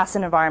just pass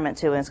an environment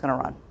to, and it's going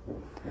to run.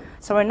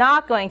 So we're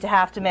not going to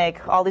have to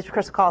make all these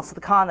recursive calls to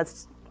the con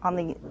that's on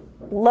the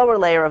lower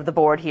layer of the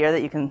board here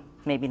that you can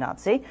maybe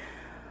not see.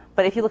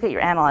 But if you look at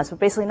your analyze, we're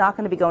basically not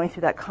going to be going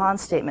through that con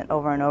statement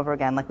over and over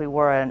again like we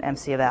were in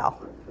MC eval.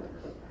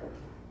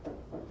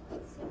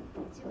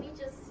 So do we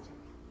just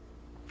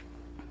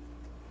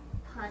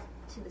punt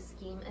to the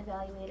scheme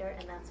evaluator,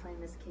 and that's why in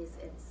this case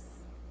it's,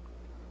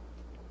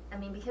 I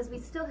mean, because we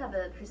still have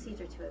a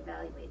procedure to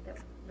evaluate that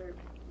we're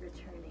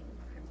returning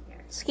from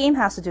here. Scheme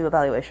has to do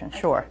evaluation, Okay.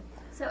 sure.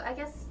 So I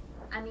guess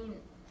I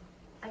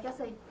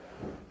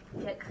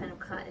get kind of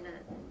caught in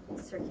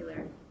a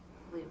circular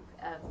loop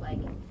of like,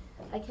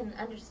 I can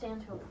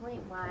understand to a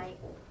point why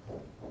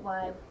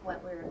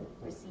what we're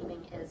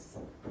receiving is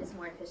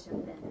more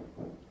efficient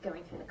than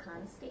going through the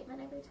con statement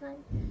every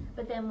time.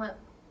 But then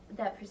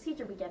that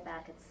procedure we get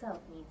back itself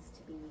needs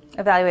to be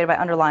Evaluated by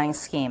underlying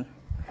scheme.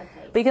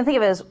 okay. But you can think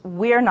of it as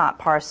we're not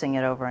parsing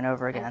it over and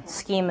over again. Okay.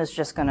 Scheme is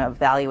just going to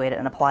evaluate it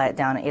and apply it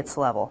down at its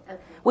level, Okay.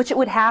 which it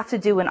would have to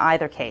do in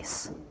either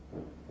case.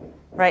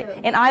 Right? So-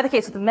 In either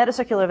case, with the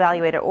metacircular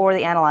evaluator or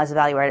the analyze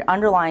evaluator,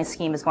 underlying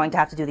scheme is going to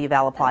have to do the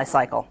eval apply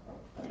cycle.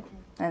 Okay.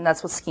 And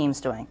that's what scheme's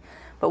doing.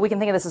 But we can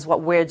think of this as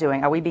what we're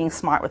doing. Are we being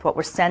smart with what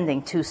we're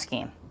sending to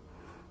scheme?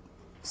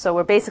 So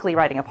we're basically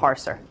writing a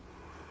parser.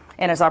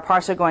 And is our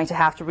parser going to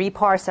have to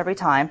reparse every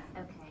time?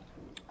 Okay.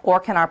 Or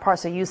can our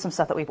parser use some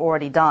stuff that we've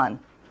already done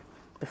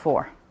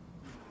before?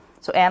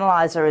 So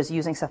analyzer is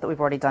using stuff that we've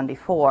already done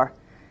before,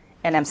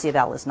 and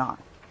MC-eval is not.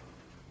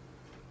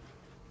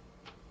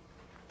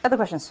 Other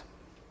questions?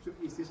 So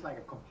is this like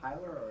a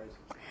compiler, or is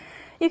it?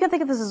 You can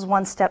think of this as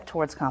one step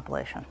towards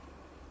compilation.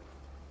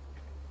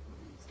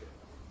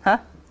 Huh?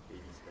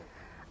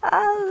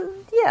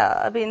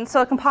 Yeah, I mean,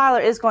 so a compiler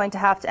is going to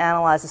have to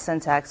analyze the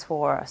syntax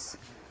for us.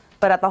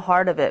 But at the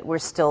heart of it, we're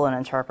still an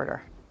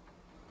interpreter.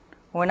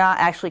 We're not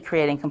actually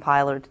creating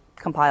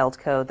compiled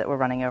code that we're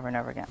running over and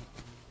over again.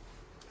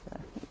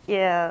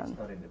 Yeah. It's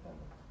not independent.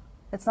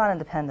 It's not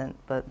independent,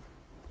 but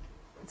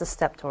it's a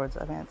step towards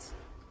it. I mean, it's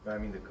No, I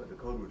mean, the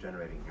code we're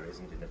generating here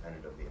isn't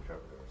independent of the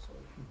interpreter, so.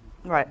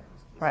 right,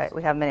 right.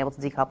 We haven't been able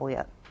to decouple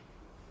yet.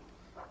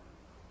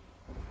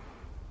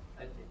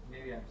 I think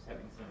maybe I'm just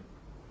having some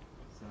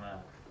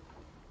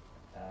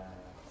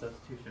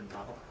substitution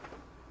model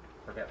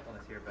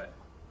forgetfulness here, but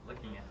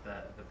looking at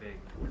the big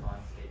con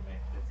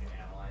statement that's in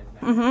analyze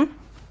now, Mm-hmm.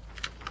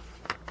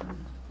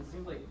 it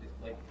seems like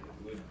it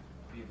would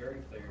be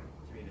very clear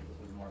to me that this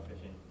was more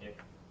efficient if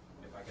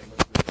I could look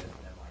through this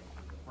and like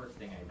the first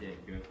thing I did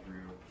go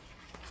through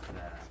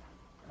the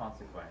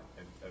consequent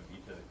of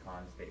each of the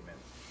con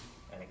statements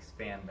and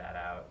expand that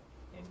out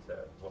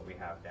into what we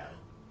have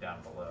down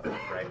below,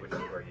 right? Which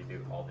is where you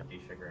do all the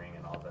desugaring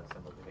and all the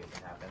simplification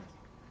happens.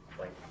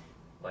 Like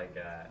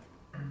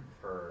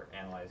for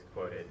analyze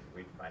quoted,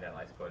 we find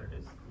analyze quoted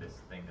is this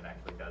thing that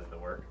actually does the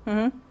work.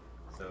 Mm-hmm.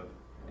 So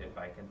if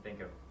I can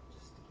think of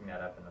just sticking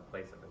that up in the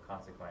place of the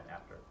consequent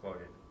after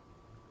quoted,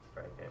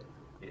 right?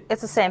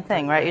 It's the same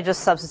thing, right? You're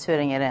just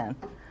substituting it in.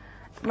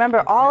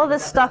 Remember, all of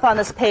this stuff on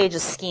this page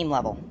is scheme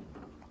level.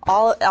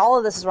 All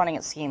of this is running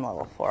at scheme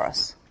level for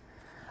us.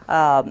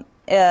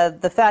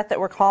 The fact that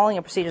we're calling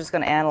a procedure that's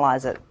going to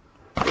analyze it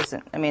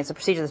isn't. I mean, it's a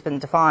procedure that's been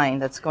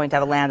defined that's going to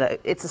have a lambda.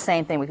 It's the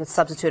same thing. We could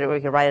substitute it.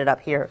 We could write it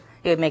up here.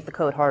 It would make the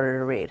code harder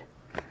to read.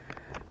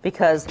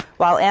 Because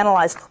while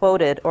analyze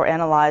quoted or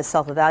analyze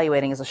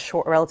self-evaluating is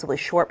a relatively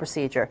short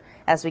procedure,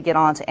 as we get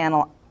on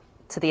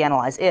to the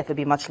analyze if, it'd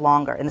be much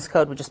longer, and this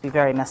code would just be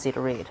very messy to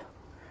read,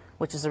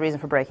 which is the reason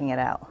for breaking it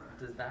out.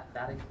 Does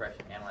that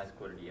expression, analyze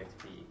quoted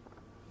exp,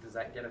 does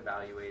that get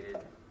evaluated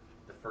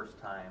the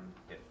first time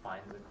it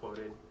finds the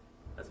quoted?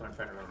 That's what I'm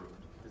trying to remember.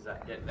 Does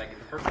that get the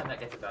first time that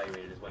gets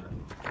evaluated is when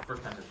the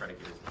first time the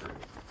predicate is true?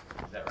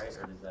 Is that right,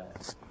 or does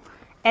that?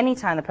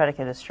 Anytime the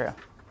predicate is true.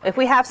 If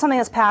we have something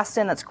that's passed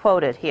in that's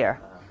quoted here,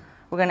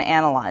 we're going to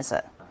analyze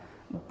it.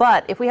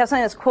 But if we have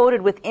something that's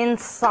quoted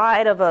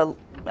inside of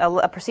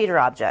a procedure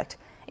object,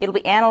 it'll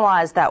be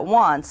analyzed that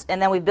once,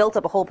 and then we built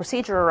up a whole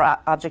procedure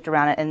object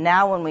around it, and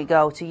now when we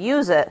go to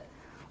use it,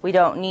 we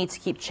don't need to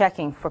keep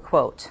checking for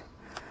quote.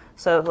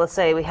 So let's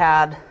say we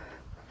had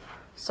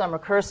some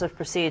recursive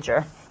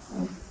procedure.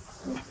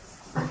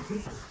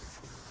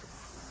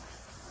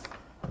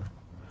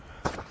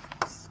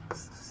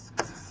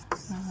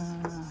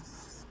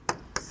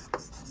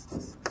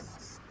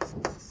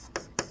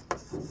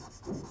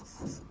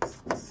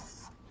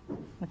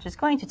 Which is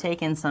going to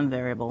take in some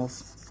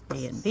variables,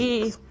 A and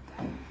B.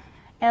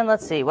 And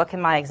let's see, what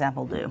can my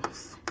example do?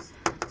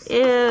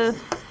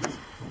 If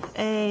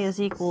A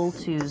is equal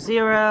to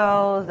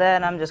 0,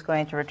 then I'm just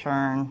going to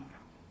return.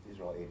 These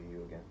are all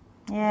ADU again.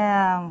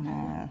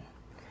 Yeah.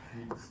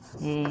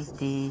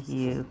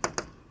 ADU.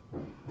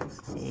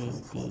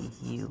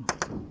 ADU.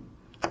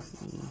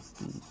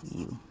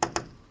 ADU.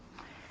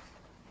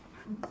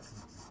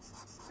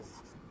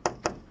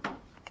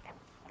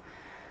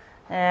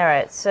 All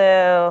right,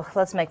 so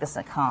let's make this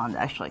a cond,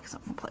 actually, because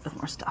I'm going to play with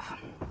more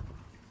stuff.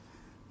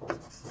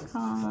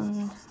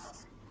 Cond.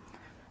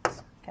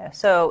 Okay,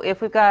 so if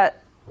we've got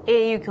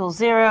ADU equals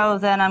 0,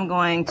 then I'm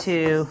going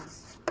to,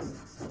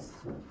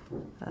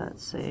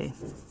 let's see,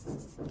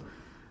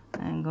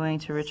 I'm going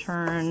to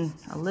return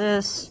a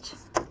list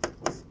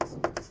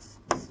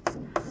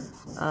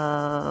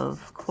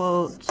of,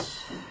 quote,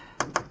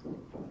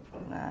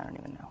 I don't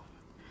even know,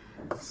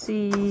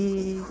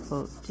 C,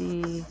 quote,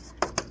 D.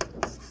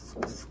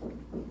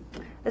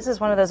 This is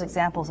one of those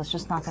examples that's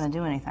just not going to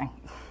do anything.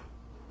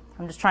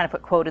 I'm just trying to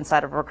put quote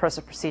inside of a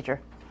recursive procedure.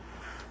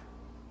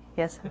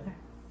 Yes?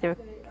 Do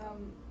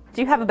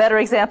you have a better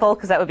example?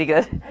 Because that would be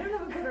good. I don't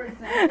have a better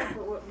example,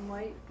 but what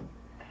might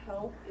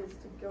help is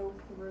to go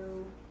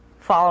through...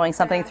 Following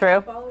something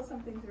through? Follow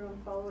something through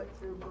and follow it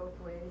through both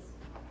ways.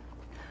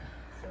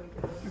 So we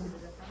can really see the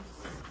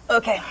difference.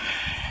 Okay.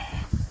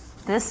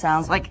 This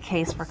sounds like a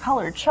case for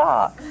colored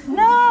chalk.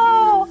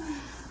 No!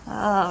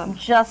 I'm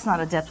just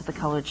not adept with the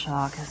colored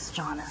chalk as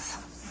John is.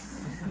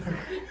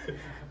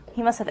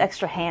 He must have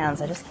extra hands.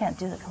 I just can't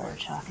do the colored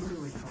chalk.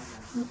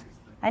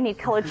 I need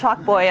colored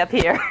chalk boy up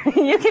here.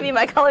 You can be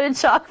my colored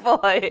chalk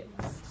boy.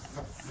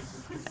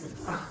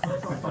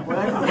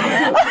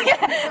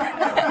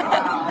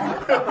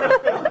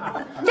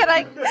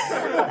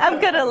 I'm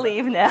going to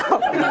leave now.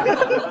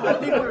 I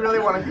think we really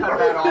want to cut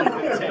that off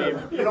the tape.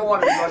 You don't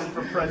want to run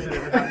for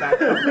president and have that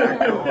come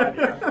back on.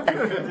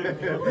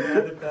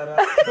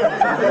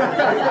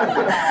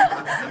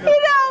 You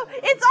know,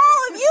 it's all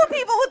of you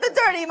people with the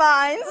dirty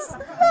minds,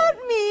 not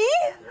me.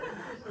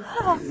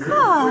 Oh,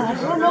 God.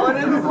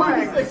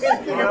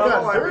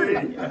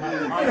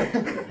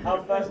 How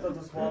fast does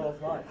a swallow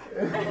fly?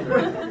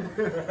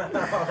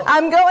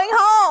 I'm going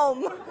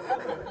home.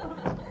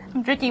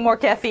 I'm drinking more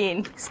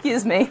caffeine.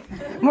 Excuse me.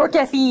 More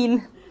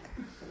caffeine.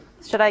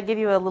 Should I give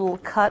you a little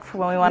cut for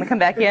when we want to come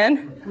back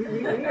in? We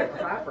need a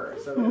clapper.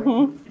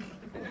 So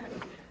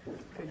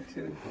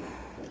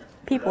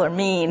People are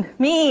mean.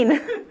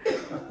 Mean.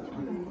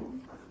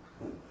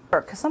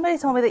 Because somebody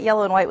told me that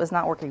yellow and white was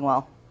not working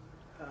well.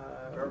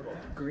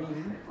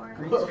 green.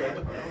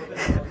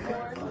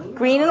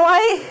 Green and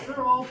white?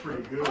 They're all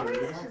pretty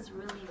good.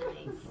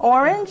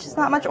 Orange? There's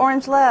not much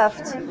orange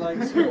left.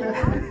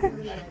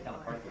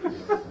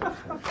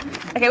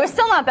 Okay, we're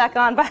still not back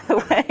on, by the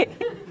way.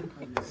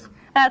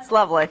 That's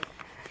lovely.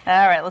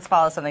 All right, let's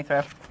follow something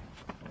through.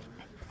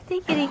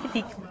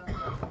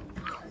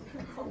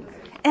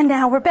 And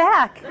now we're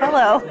back.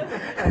 Hello.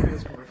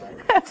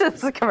 This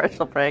is a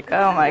commercial break.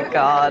 Oh, my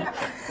God.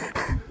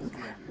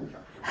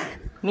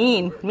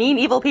 Mean,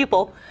 evil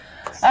people.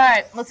 All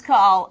right, let's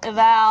call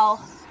eval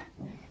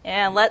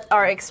and let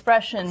our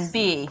expression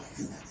be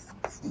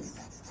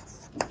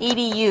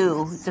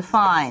edu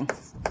define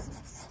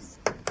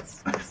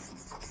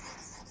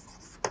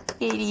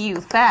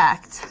edu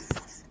fact,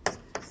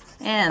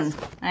 and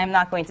I am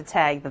not going to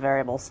tag the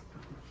variables.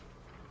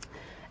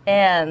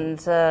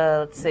 And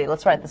let's see,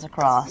 let's write this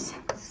across.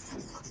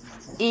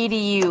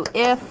 Edu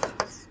if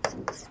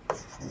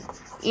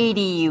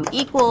edu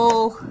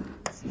equal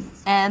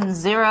and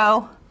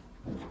 0,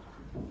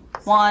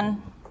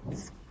 1,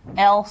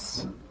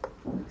 else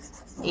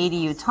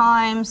edu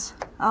times.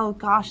 Oh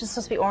gosh, this is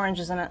supposed to be orange,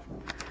 isn't it?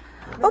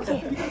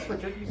 Okay.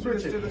 You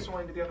switch do this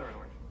one to the other one.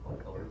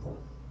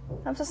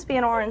 I'm supposed to be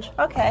an orange.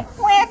 Okay.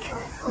 Whack.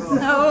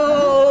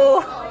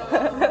 No.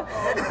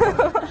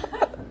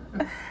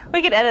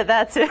 We can edit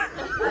that too. All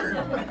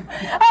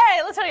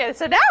right, let's try again.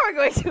 So now we're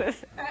going to.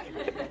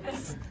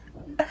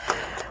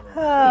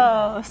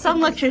 Oh,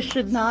 some lectures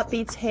should not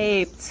be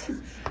taped.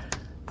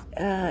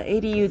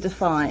 ADU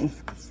define.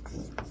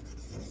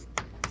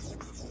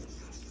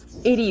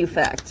 ADU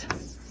fact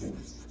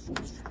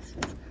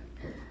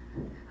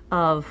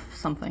of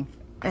something.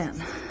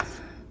 N.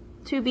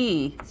 To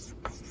be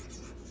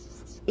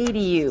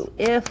ADU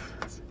if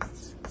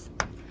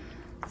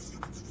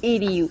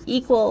ADU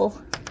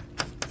equal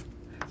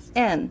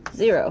N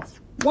 0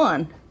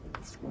 1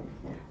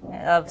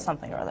 of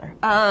something or other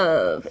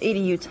of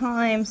ADU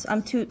times.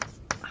 I'm too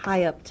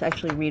high up to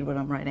actually read what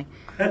I'm writing.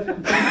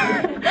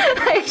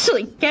 I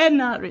actually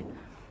cannot read.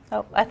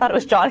 Oh, I thought it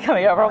was John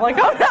coming over. I'm like,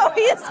 oh no,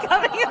 he is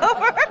coming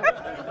over.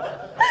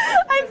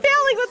 I'm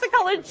failing with the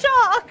colored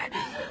chalk.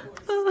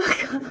 Oh,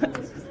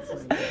 God.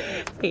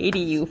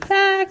 ADU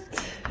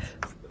fact.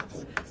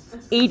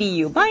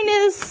 ADU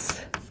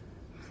minus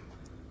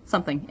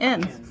something.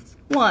 N.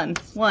 1,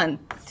 1,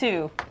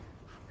 2.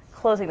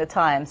 Closing the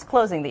times,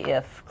 closing the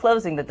if,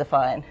 closing the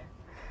define.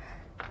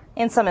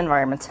 In some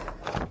environment,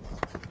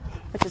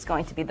 which is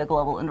going to be the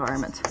global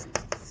environment.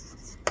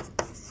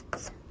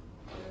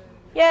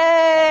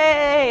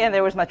 Yay! And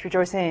there was much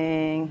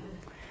rejoicing.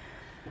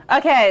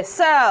 Okay,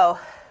 so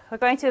we're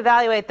going to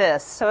evaluate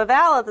this. So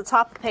eval at the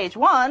top of page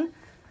 1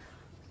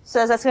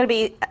 says that's going to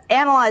be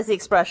analyze the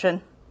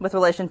expression with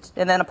relation to,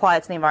 and then apply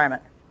it to the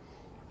environment.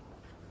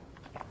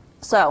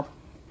 So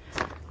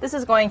this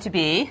is going to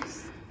be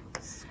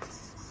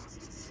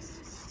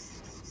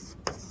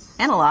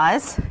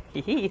analyze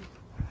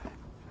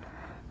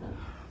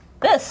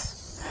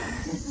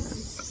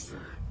this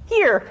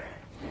here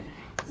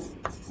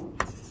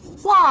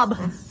blob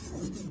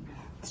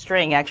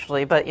string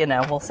actually, but you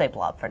know, we'll say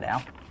blob for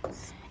now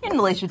in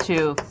relation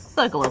to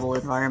the global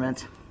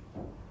environment.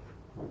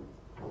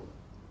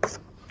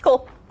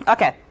 Cool.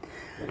 Okay.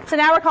 So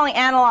now we're calling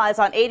analyze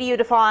on ADU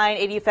define,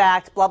 ADU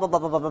fact, blah, blah, blah,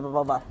 blah, blah, blah,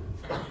 blah, blah.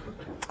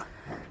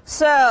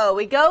 So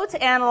we go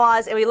to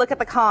analyze and we look at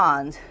the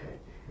cons.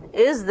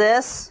 Is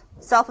this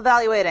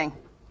self-evaluating?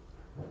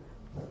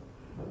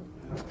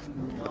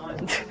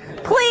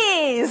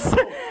 Please!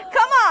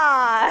 Come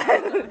on!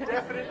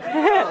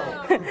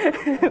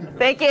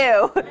 Thank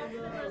you.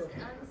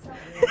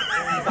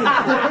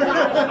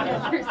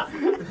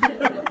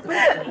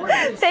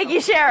 Thank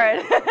you,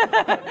 Sharon.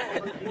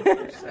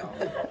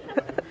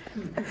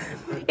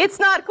 It's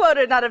not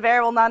quoted, not a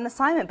variable, not an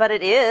assignment, but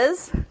it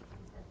is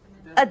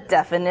a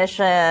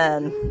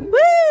definition.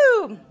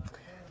 Woo!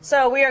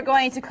 So we are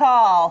going to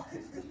call,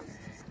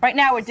 right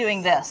now we're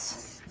doing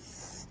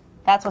this.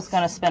 That's what's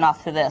going to spin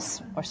off to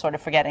this. We're sort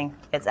of forgetting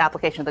its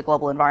application to the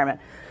global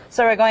environment.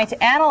 So we're going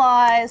to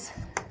analyze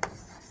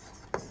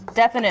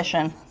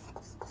definition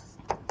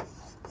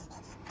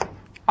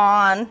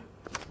on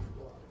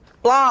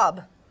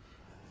blob.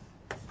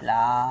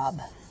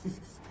 Blob.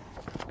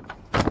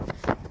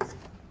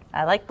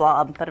 I like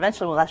blob, but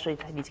eventually we'll actually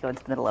need to go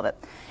into the middle of it.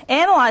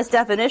 Analyze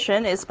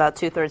definition is about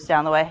 2/3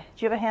 down the way.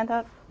 Do you have a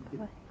handout?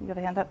 You have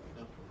a handout?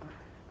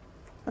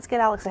 Let's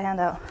get Alex a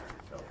handout.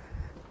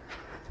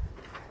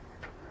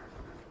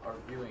 Our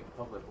viewing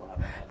public will have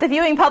a handout. The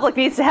viewing public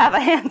needs to have a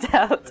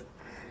handout.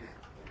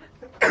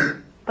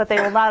 But they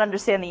will not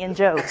understand the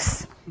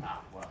in-jokes,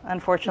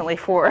 unfortunately,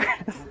 for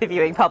the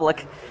viewing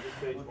public.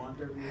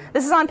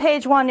 This is on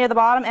page 1 near the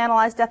bottom,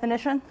 analyze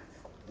definition.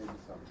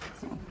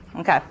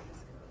 Okay.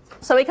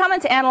 So we come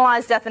into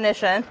analyze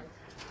definition,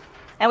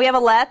 and we have a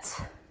let.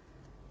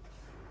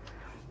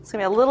 It's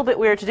going to be a little bit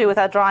weird to do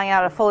without drawing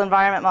out a full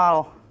environment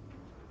model.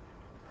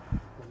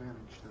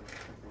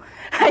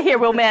 I hear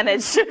we'll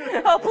manage.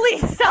 Oh,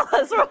 please tell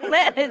us we'll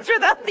manage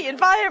without the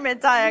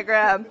environment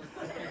diagram.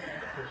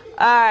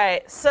 All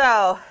right,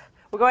 so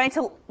we're going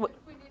to... If we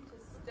need to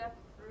step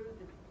through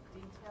the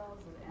details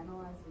of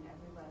analyzing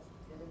every last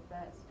bit of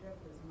that strip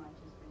as much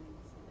as we need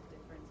to see the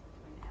difference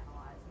between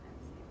analyze and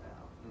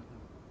MC-eval.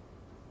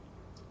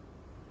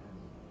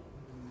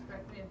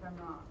 Correct me if I'm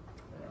wrong.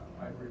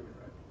 I agree with that.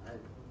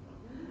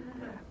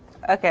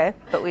 Okay,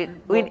 but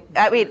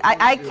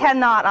I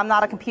cannot, I'm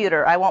not a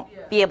computer. I won't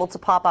be able to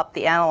pop up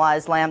the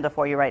analyze lambda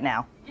for you right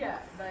now. Yeah,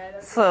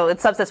 but So in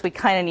some sense, we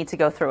kind of need to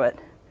go through it,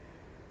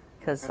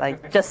 because I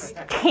just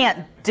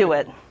can't do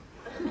it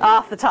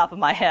off the top of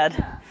my head.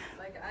 yeah,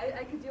 like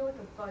I could deal with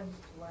a fudged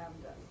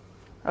lambda.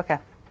 Okay.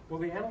 Will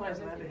the analyze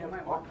lambda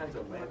have all kinds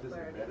of lambdas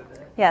embedded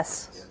in it?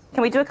 Yes.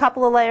 Can we do a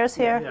couple of layers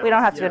here? We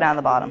don't have to go down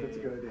the bottom.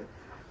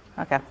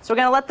 Okay. So we're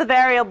going to let the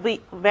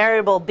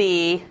variable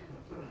be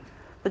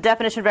the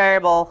definition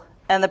variable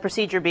and the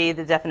procedure be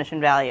the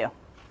definition value.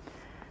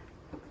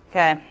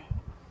 Okay.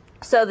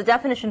 So the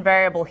definition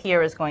variable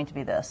here is going to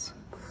be this.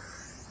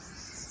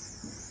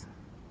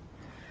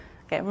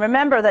 Okay.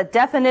 Remember that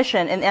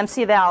definition in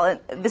MC-eval,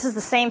 this is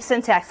the same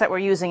syntax that we're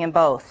using in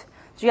both.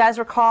 Do you guys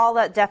recall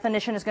that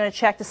definition is going to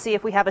check to see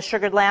if we have a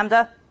sugared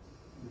lambda?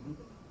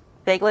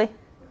 Vaguely?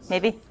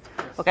 Maybe?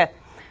 Okay.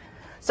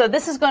 So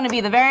this is going to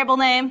be the variable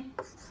name,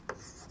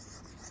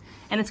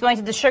 and it's going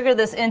to desugar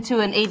this into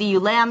an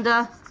ADU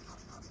lambda,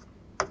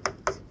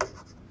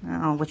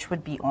 which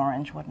would be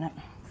orange, wouldn't it?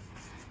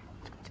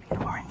 It's going to be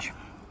an orange.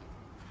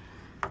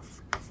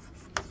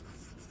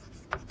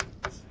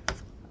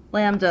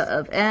 Lambda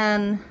of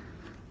n,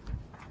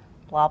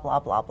 blah, blah,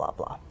 blah, blah,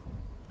 blah.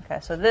 Okay,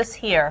 so this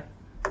here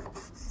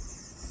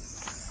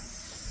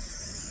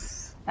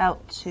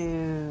out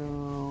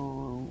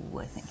to,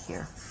 I think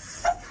here,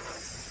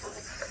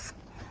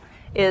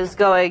 is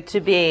going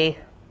to be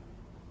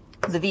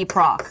the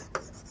vproc.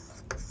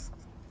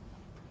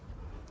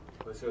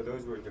 So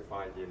those were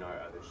defined in our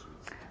other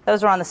sheets.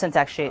 Those are on the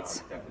syntax sheets.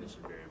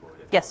 Definition variable.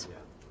 Yes.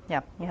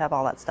 Yeah, you have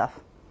all that stuff.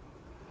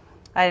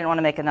 I didn't want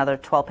to make another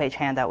 12-page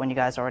handout when you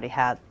guys already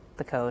had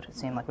the code. It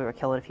seemed like we were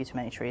killing a few too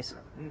many trees.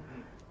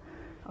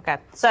 Okay,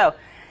 so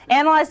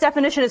analyze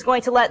definition is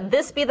going to let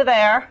this be the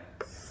var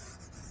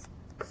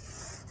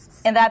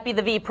and that be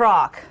the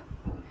vproc.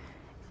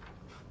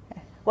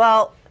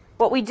 Well,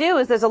 what we do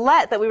is there's a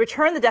let that we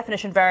return the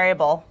definition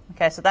variable.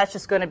 Okay, so that's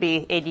just going to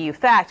be ADU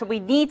fact. But we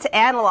need to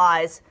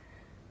analyze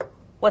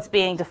what's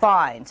being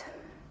defined.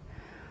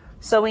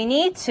 So we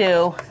need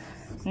to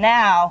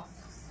now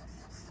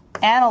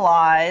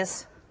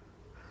analyze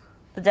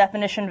the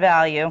definition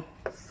value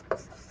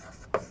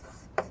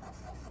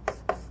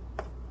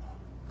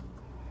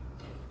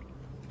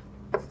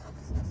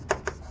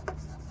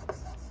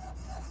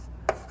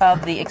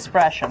of the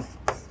expression,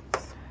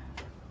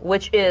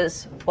 which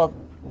is, well,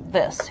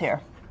 this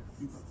here.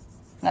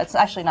 That's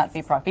actually not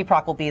vproc.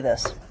 Vproc will be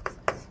this.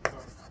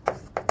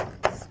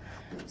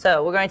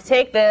 So we're going to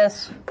take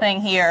this thing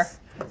here,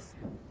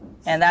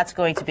 and that's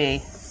going to be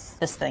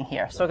this thing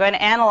here. So we're going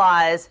to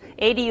analyze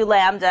ADU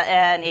lambda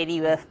and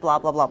ADU if blah,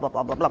 blah, blah, blah,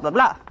 blah, blah, blah, blah,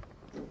 blah.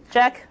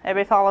 Check?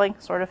 Everybody following,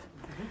 sort of?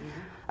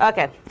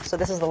 Okay, so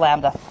this is the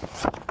lambda.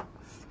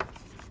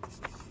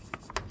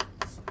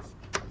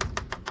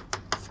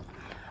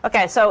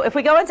 Okay, so if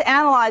we go into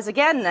analyze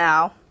again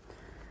now,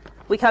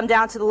 we come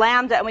down to the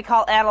lambda, and we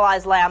call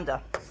analyze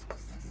lambda.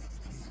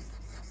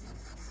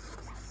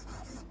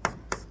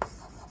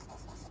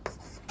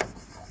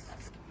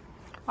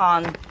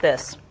 On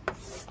this,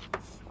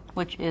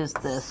 which is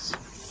this.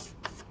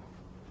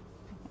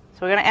 So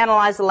we're going to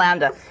analyze the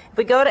lambda. If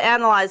we go to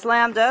analyze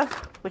lambda,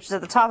 which is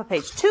at the top of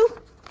page 2,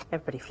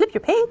 everybody flip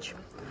your page.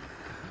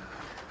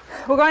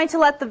 We're going to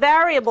let the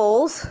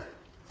variables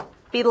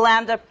be the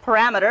lambda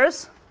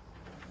parameters,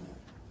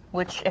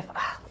 which if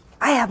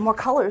I have more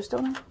colors,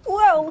 don't I?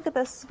 Whoa, look at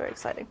this. It's very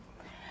exciting.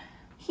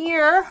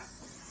 Here,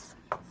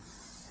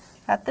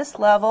 at this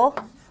level,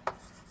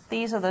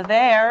 these are the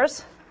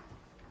vars.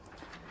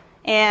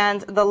 And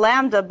the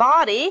lambda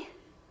body,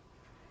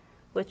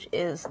 which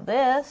is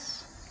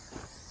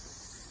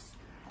this,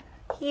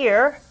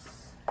 here,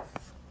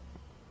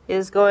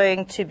 is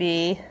going to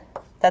be,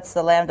 that's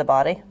the lambda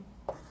body.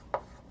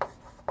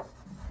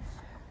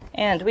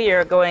 And we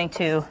are going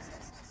to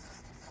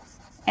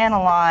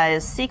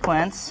analyze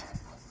sequence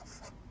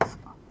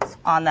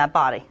on that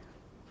body.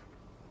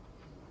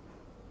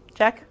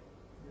 Check?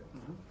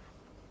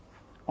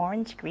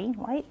 Orange, green,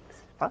 white,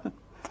 fun.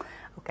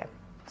 Okay.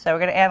 So we're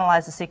going to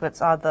analyze the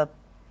sequence on the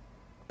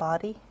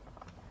body.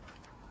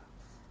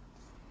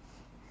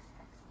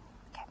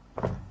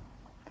 Okay.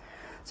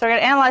 So we're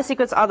going to analyze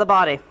sequence on the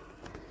body.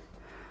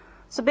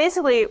 So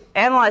basically,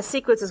 analyze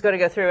sequence is going to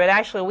go through, and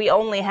actually we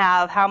only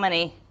have how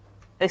many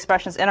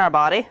expressions in our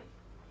body?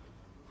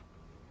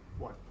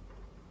 One.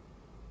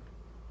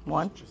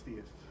 One? Just the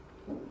if.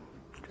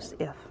 Just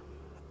the if.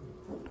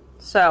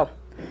 So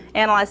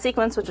analyze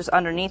sequence, which is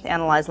underneath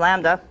analyze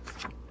lambda.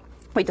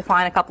 We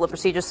define a couple of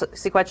procedures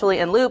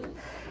sequentially in loop,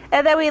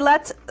 and then we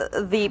let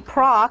the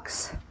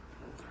procs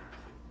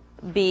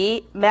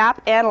be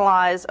map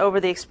analyze over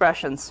the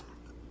expressions.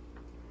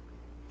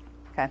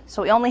 Okay,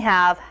 so we only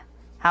have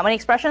how many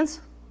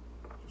expressions?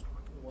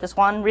 Just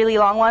one really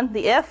long one,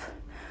 the if.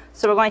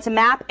 So we're going to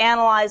map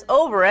analyze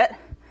over it.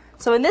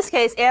 So in this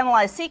case,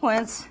 analyze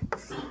sequence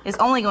is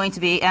only going to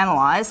be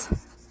analyze.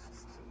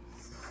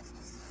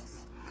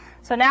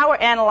 So now we're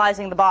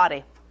analyzing the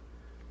body.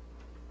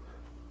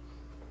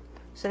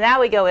 So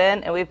now we go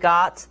in, and we've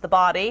got the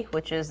body,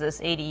 which is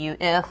this ADU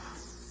if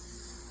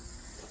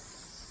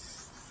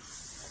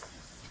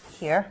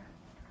here.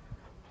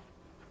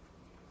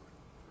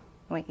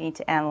 We need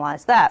to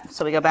analyze that.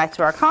 So we go back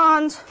to our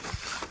cons,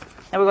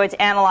 and we're going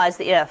to analyze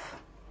the if.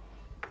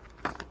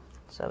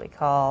 So we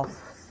call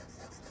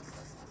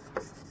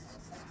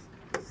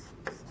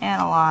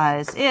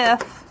analyze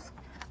if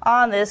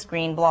on this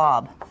green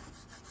blob.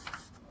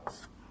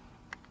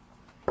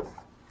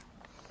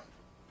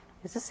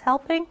 Is this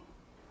helping?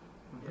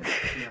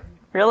 Yeah.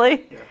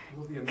 Really? Yeah.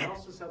 Will the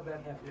analysis have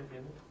that have if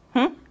in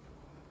it?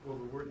 Will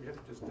the word if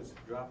just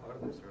drop out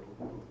of this,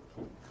 or will it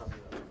keep coming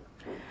up?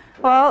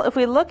 Well, if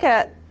we look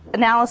at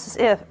analysis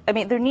if, I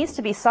mean, there needs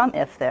to be some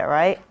if there,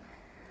 right?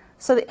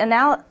 So the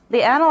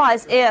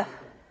analyze if,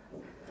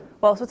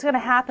 well, so what's going to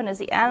happen is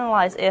the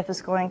analyze if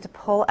is going to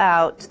pull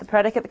out the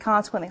predicate, the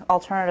consequent, the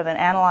alternative, and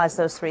analyze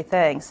those three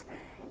things,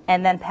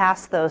 and then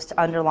pass those to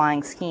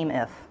underlying scheme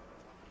if.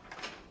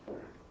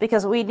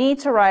 Because we need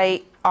to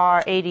write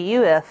our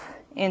ADU if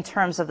in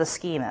terms of the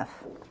scheme if.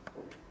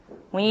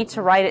 We need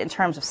to write it in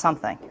terms of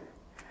something.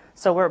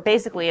 So we're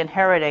basically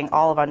inheriting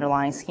all of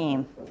underlying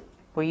scheme.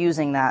 We're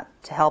using that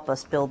to help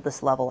us build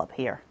this level up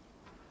here.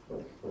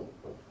 If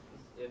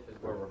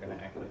is where we're going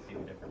to actually see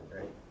the difference,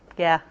 right?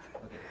 Yeah.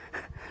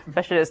 The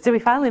question is, did we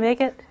finally make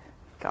it?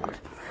 God.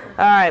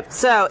 All right,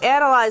 so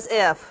analyze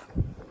if.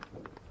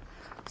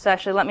 So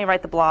actually, let me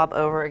write the blob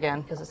over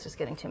again, because it's just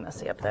getting too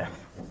messy up there.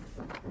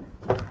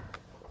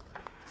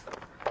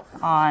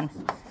 On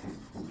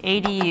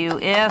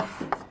ADU if,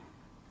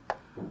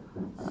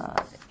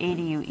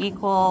 ADU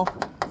equal,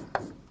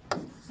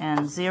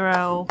 and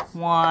 0,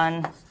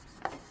 1,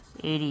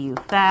 ADU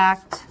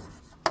fact,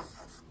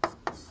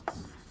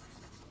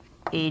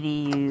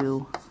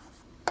 ADU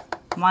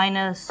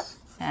minus,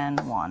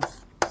 and 1.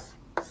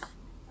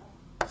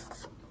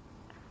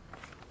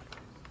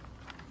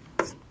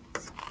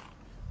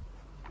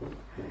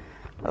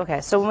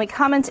 Okay, so when we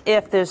come into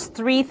if, there's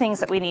three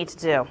things that we need to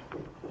do.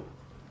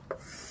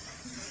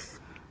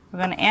 We're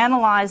going to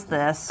analyze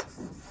this.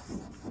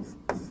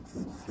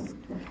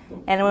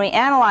 And when we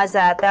analyze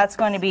that, that's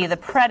going to be the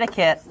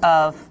predicate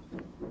of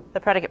the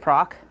predicate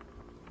proc.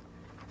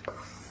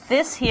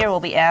 This here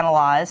will be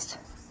analyzed.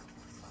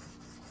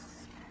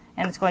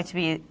 And it's going to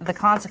be the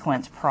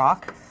consequent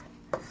proc.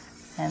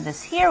 And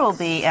this here will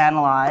be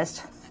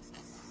analyzed.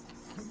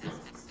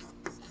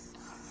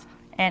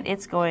 And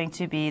it's going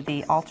to be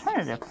the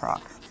alternative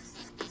proc.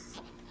 Did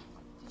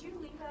you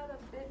leave out a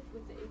bit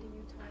with the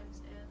ADU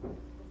times n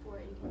before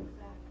ADU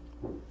fact?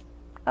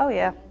 Oh,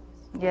 yeah.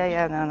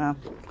 Yeah, no.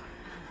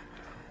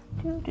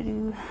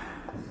 Doo-doo-doo.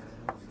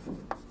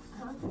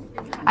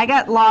 I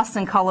got lost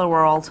in Color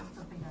World.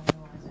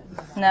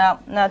 No,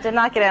 did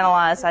not get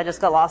analyzed. I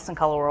just got lost in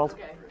Color World.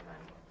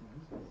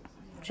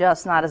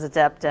 Just not as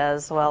adept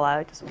as, well,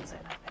 I just won't say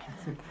that.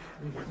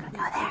 I'm going to go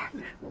there.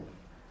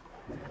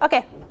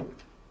 Okay.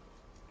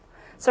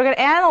 So we're going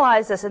to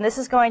analyze this, and this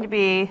is going to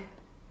be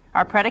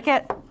our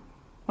predicate.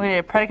 We're going to do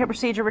a predicate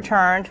procedure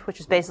returned, which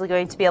is basically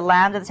going to be a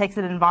lambda that takes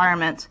an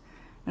environment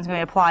and is going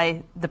to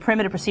apply the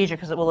primitive procedure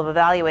because it will have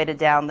evaluated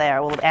down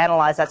there. We'll have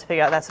analyzed that to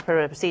figure out that's the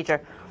primitive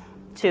procedure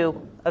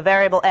to a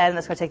variable n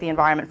that's going to take the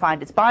environment,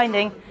 find its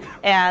binding,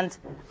 and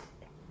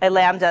a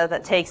lambda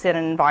that takes in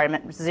an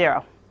environment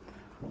 0.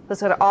 So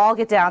it's going to all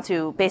get down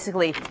to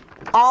basically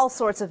all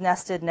sorts of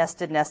nested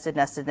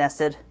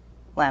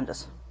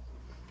lambdas.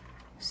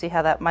 See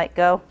how that might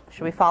go?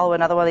 Should we follow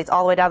another one of these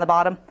all the way down the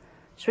bottom?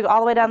 Should we go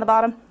all the way down the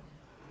bottom?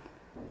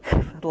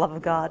 For the love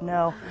of God,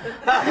 no.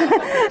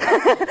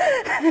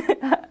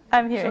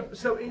 I'm here.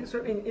 So in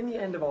the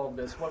end of all of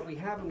this, what we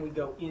have when we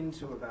go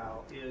into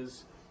eval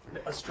is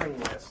a string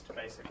list,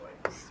 basically,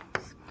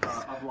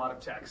 of a lot of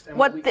text. And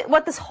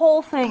what this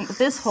whole thing is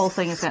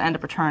going to end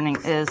up returning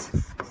is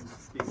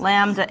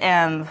lambda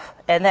env,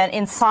 and then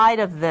inside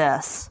of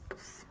this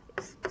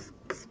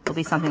will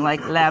be something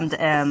like lambda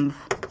env.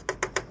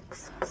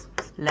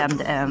 All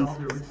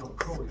the original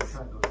code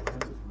inside those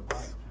lambdas in the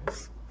bottom,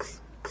 right?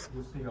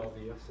 You'll see all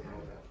the ifs and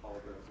all that,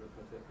 all the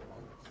arithmetic and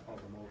all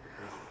the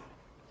multiplication.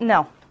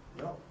 No.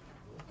 No.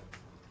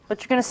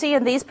 What you're going to see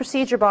in these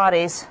procedure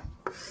bodies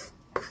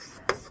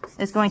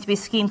is going to be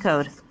scheme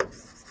code.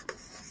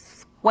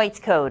 White's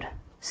code.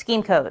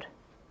 Scheme code.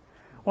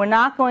 We're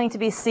not going to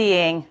be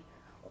seeing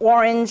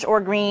orange or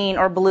green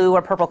or blue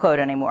or purple code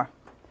anymore.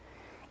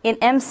 In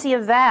MC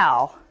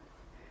eval,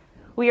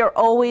 we are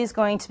always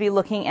going to be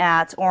looking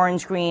at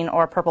orange, green,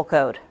 or purple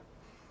code.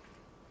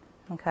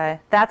 Okay?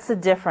 That's the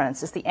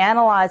difference. Is the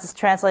analyze is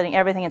translating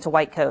everything into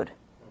white code.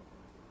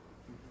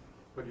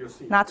 But you'll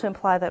see. Not to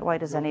imply that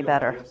white is any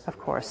better, of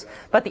course.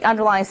 But the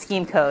underlying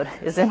scheme code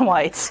is in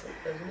white.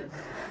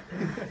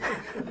 I'm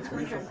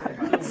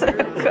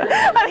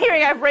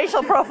hearing I have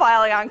racial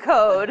profiling on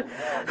code.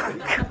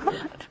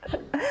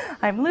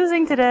 I'm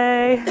losing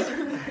today.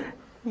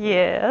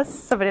 Yes.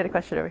 Somebody had a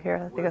question over here.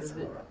 I think that's.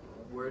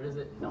 Where does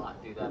it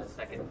not do that a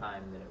second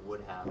time than it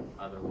would have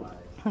otherwise?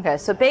 Okay,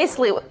 so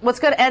basically what's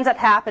going to end up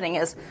happening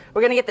is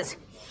we're going to get this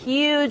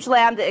huge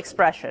lambda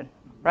expression,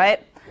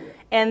 right?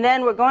 And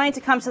then we're going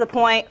to come to the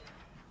point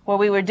where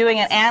we were doing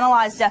an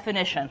analyzed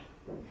definition.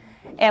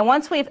 And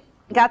once we've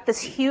got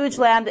this huge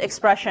lambda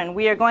expression,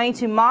 we are going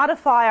to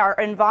modify our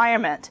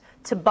environment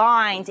to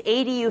bind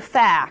ADU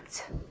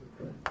fact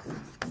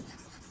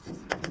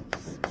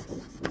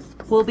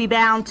will be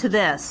bound to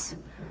this.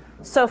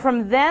 So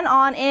from then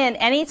on in,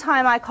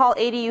 anytime I call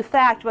ADU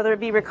fact, whether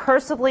it be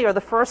recursively or the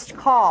first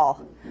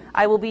call,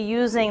 I will be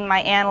using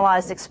my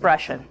analyzed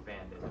expression.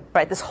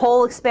 Right, this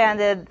whole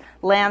expanded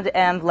lambda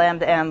m,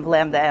 lambda m,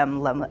 lambda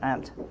m,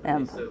 lambda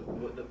m.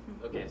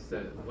 Okay, so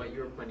what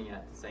you were pointing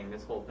at, saying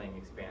this whole thing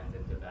expands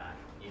into that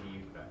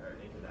ADU, or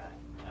into that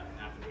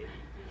after ADU.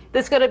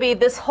 This is going to be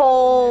this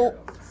whole,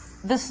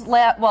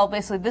 well,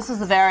 basically this is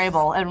the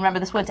variable, and remember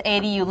this went to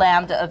ADU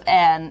lambda of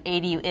n,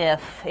 ADU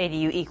if,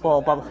 ADU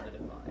equal, blah, blah.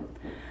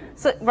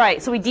 So,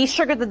 right, so we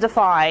desugared the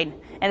define,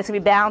 and it's going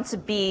to be bound to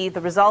be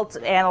the result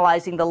of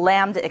analyzing the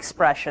lambda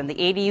expression, the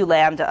ADU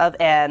lambda of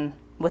n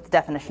with the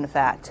definition of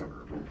fact.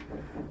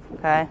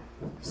 Okay?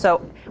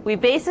 So we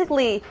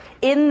basically,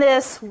 in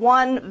this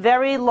one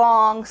very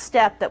long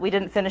step that we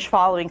didn't finish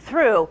following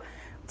through,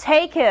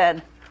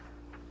 taken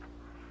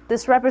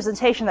this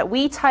representation that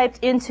we typed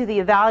into the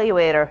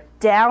evaluator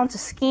down to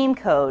scheme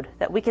code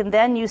that we can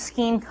then use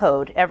scheme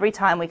code every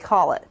time we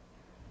call it.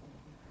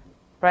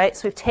 Right?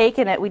 So we've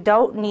taken it. We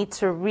don't need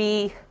to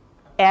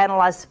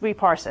reanalyze,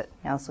 reparse it.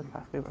 Yeah, let's look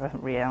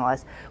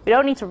reanalyze. We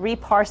don't need to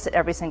reparse it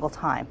every single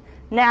time.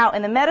 Now,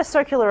 in the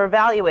metacircular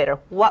evaluator,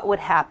 what would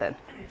happen?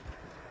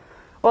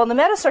 Well, in the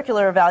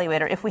metacircular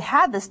evaluator, if we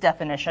had this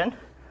definition,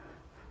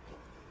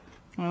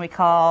 and we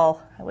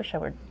call, I wish I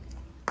were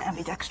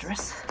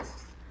ambidextrous,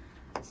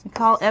 we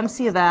call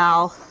MC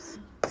eval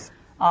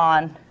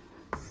on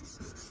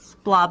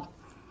blob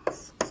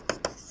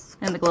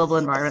in the global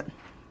environment.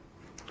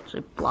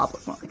 Actually, blob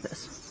looks more like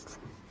this.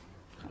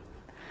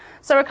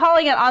 So we're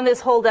calling it on this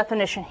whole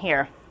definition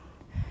here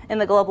in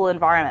the global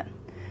environment.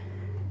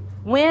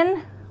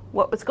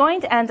 What's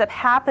going to end up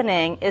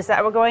happening is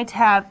that we're going to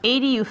have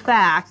ADU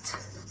fact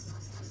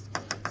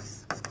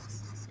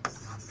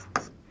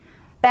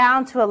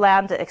bound to a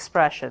lambda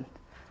expression.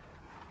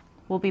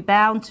 We'll be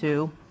bound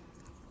to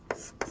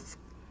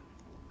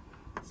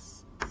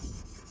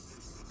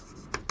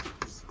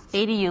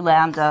ADU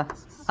lambda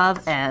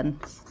of n,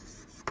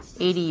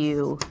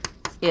 ADU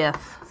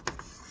if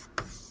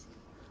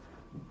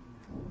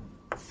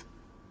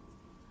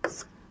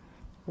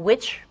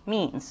which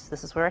means,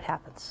 this is where it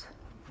happens.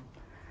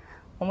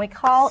 When we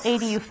call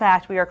ADU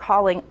fact, we are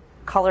calling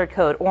colored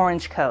code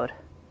orange code,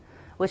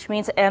 which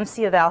means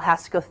MC eval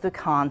has to go through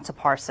con to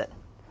parse it.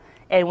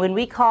 And when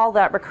we call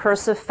that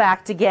recursive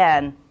fact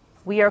again,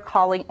 we are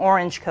calling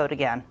orange code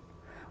again,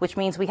 which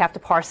means we have to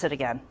parse it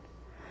again.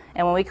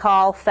 And when we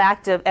call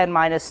fact of n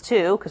minus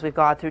 2, because we've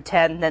gone through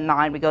 10, then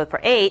 9, we go for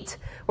 8,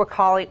 we're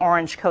calling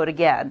orange code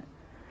again.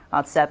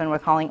 On 7, we're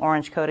calling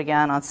orange code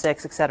again. On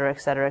 6, et cetera, et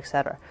cetera, et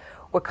cetera.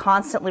 We're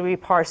constantly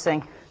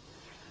reparsing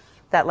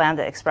that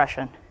lambda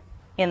expression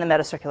in the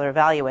metacircular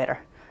evaluator.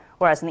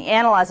 Whereas in the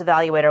analyze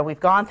evaluator, we've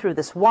gone through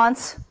this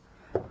once.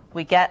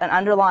 We get an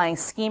underlying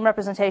scheme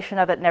representation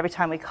of it, and every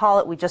time we call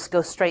it, we just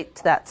go straight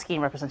to that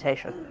scheme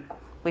representation.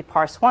 We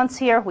parse once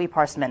here, we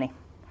parse many.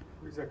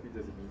 What exactly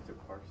does it mean to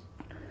parse?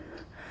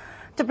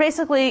 To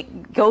basically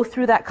go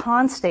through that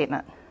con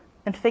statement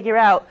and figure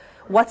out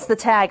what's the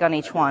tag on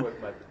each one.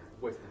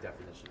 What's the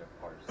definition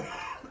of parse?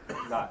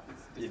 Not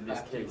in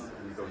this case,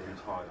 we go through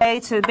tag.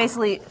 Okay, to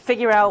basically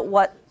figure out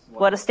what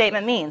a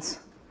statement means.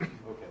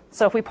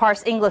 So if we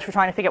parse English, we're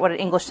trying to figure out what an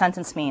English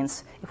sentence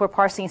means. If we're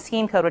parsing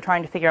scheme code, we're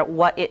trying to figure out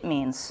what it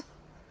means.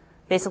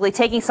 Basically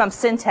taking some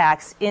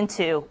syntax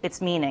into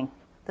its meaning,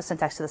 the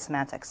syntax to the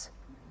semantics.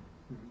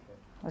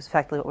 That's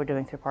effectively what we're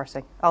doing through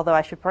parsing. Although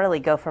I should probably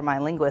go for my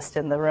linguist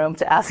in the room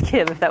to ask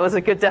him if that was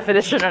a good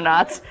definition or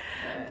not. I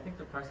think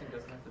the parsing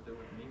doesn't have to do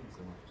with meaning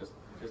so much. Just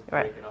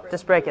Right. break it up.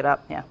 Just break it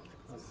up, yeah.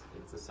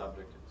 It's the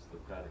subject, it's the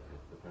predicate.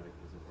 The predicate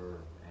is a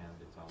verb, and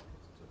it's object,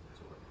 and so on and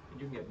so forth. And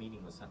you can get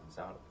meaningless sentence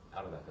out of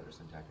that are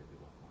syntactically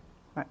well formed.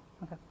 Right,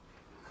 okay.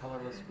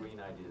 Colorless green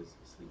ideas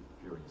sleep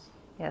furious.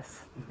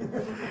 Yes.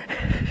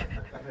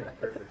 That makes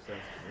perfect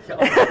sense.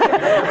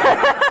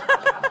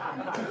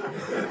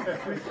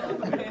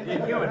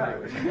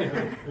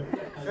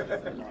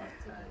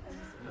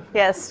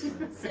 Yes.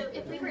 So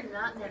if we were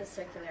not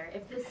metacircular,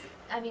 if this,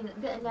 I mean,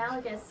 the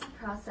analogous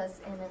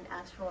process in an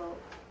actual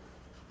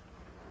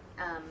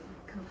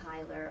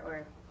compiler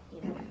or,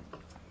 you know,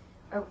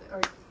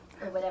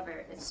 or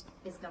whatever is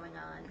going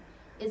on,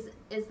 is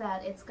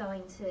that it's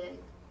going to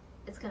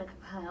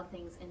compile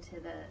things into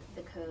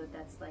the code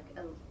that's like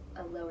a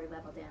lower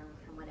level down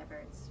from whatever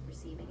it's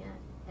receiving it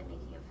and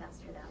making it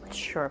faster that way?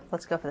 Sure.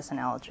 Let's go for this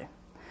analogy.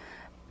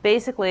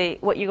 Basically,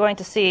 what you're going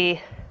to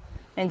see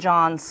in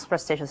John's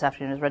recitation this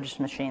afternoon is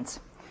registered machines.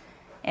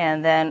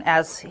 And then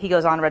as he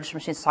goes on to registered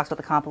machines, talks about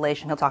the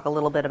compilation, he'll talk a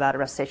little bit about a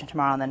recitation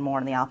tomorrow and then more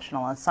in the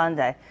optional on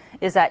Sunday,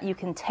 is that you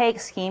can take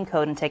scheme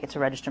code and take it to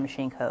register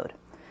machine code.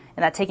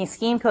 And that taking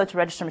scheme code to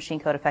register machine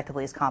code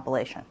effectively is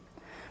compilation.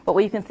 But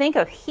what you can think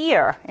of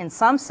here, in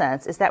some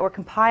sense, is that we're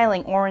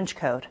compiling orange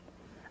code,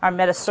 our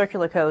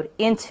metacircular code,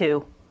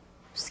 into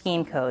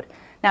scheme code.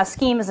 Now,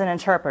 scheme is an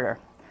interpreter,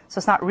 so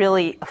it's not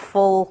really a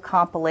full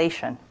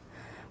compilation.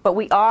 But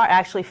we are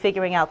actually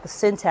figuring out the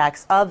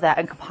syntax of that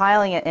and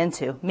compiling it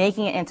into,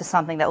 making it into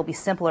something that will be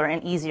simpler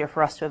and easier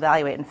for us to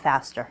evaluate and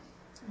faster.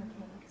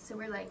 Okay, so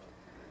we're like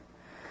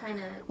kind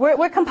of...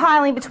 We're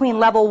compiling between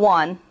level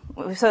 1.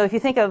 So if you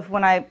think of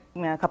when I,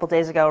 a couple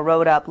days ago,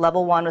 wrote up,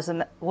 level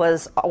 1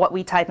 was what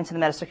we type into the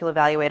metacircular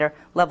evaluator.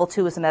 Level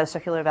 2 was the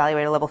metacircular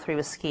evaluator. Level 3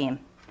 was scheme.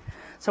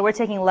 So we're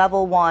taking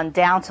level 1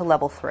 down to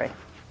level 3.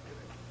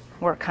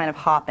 We're kind of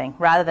hopping.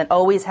 Rather than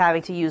always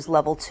having to use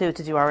level 2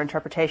 to do our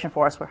interpretation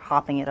for us, we're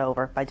hopping it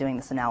over by doing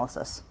this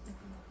analysis.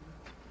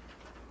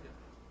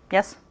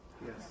 Yes?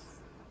 Yes.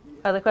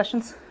 Other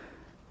questions?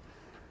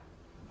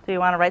 Do you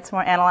want to write some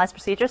more analyze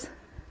procedures?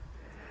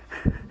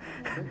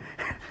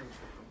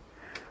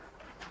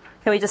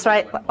 Can we just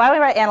write, why don't we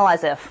write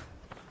analyze if?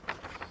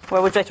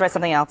 Or would you like to write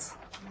something else?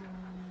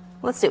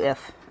 Let's do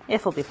if.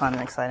 If will be fun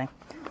and exciting.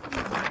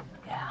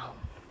 Yeah.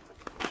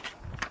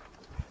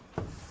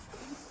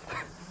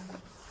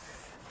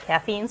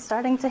 Caffeine's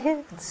starting to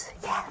hit.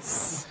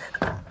 Yes.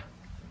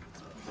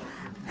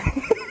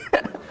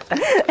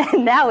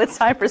 And now it's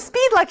time for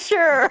speed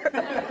lecture.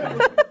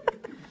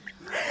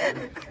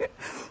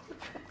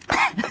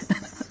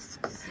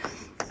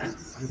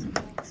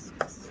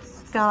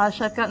 Gosh,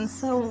 I've gotten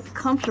so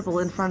comfortable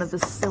in front of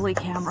this silly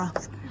camera.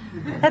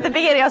 At the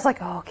beginning, I was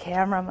like, oh,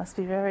 camera must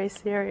be very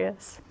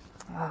serious.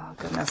 Oh,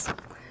 goodness.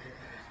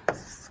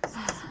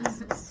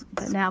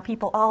 But now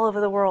people all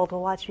over the world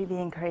will watch me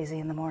being crazy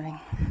in the morning.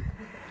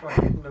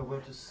 Right, no,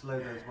 we'll just slow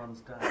those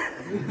ones down.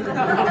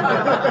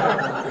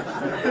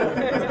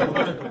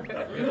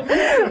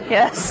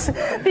 Yes,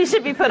 these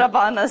should be put up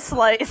on a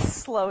slight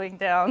slowing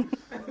down.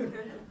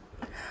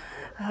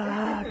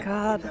 Oh,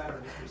 God.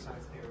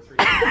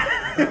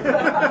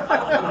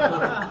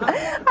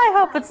 I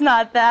hope it's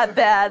not that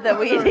bad that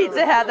we need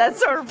to have that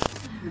sort of...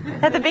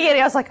 At the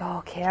beginning, I was like,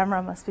 oh,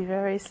 camera must be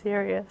very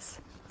serious.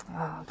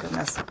 Oh,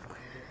 goodness.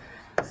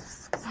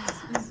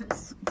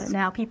 But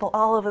now people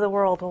all over the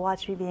world will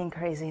watch me being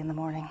crazy in the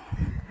morning.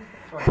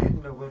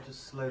 Right, no, we'll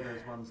just slow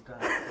those ones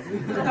down.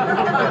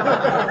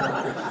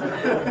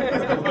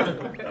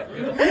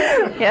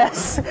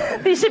 Yes,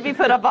 these should be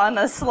put up on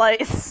a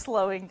slight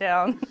slowing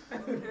down.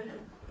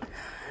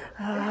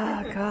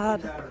 Oh,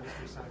 God.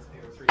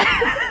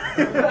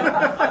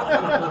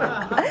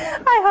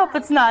 I hope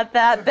it's not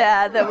that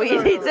bad that we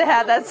need to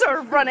have that sort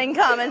of running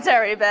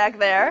commentary back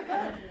there.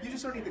 You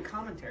just don't need the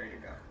commentary to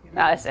go.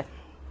 Oh, I see.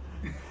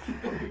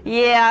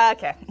 Yeah,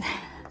 okay.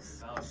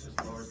 Alex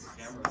just lowers the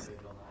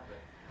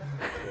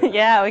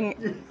Yeah, we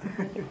can,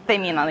 they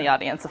mean on the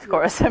audience, of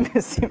course. I'm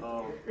assuming.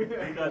 Oh, you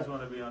guys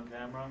want to be on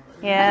camera?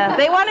 Yeah,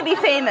 they want to be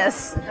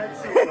famous. No, I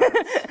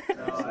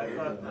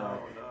thought no.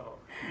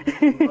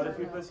 What if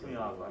you piss me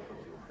off?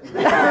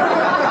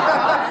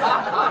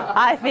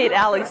 I've made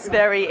Alex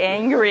very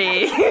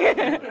angry.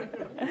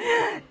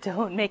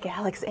 Don't make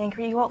Alex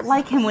angry. You won't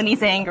like him when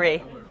he's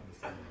angry.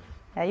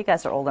 Yeah, you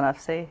guys are old enough.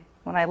 See,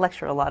 when I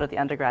lecture a lot of the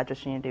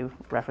undergraduates and you do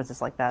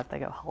references like that, they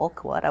go,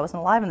 Hulk, what? I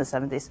wasn't alive in the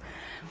 70s.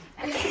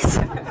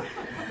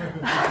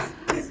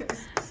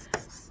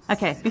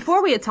 Okay,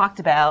 before we had talked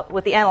about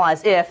with the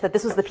analyze if, that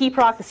this was the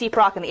P-proc, the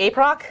C-proc, and the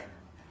A-proc.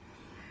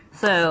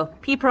 So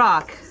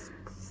P-proc,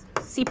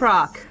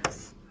 C-proc,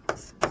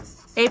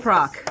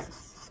 A-proc.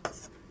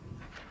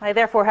 I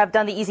therefore have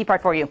done the easy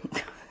part for you.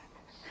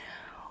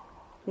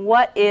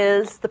 What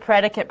is the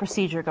predicate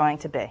procedure going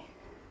to be?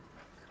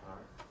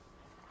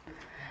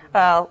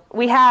 Well,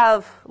 we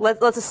have,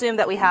 let's assume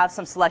that we have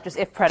some selectors,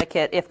 if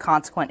predicate, if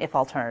consequent, if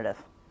alternative,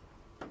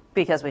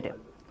 because we do.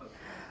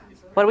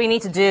 What do we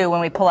need to do when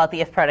we pull out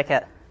the if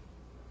predicate?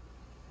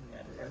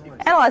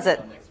 Analyze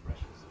it.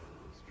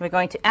 We're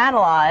going to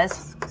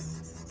analyze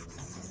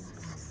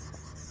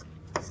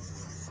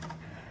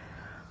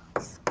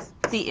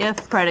the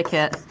if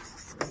predicate.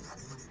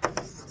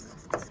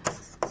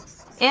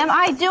 Am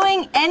I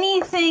doing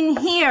anything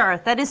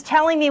here that is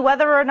telling me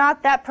whether or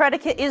not that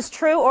predicate is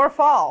true or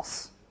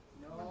false?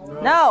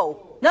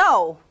 No.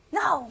 No.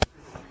 No.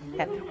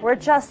 Okay. We're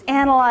just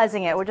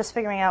analyzing it. We're just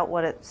figuring out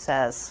what it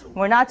says.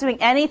 We're not doing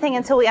anything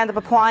until we end up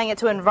applying it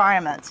to an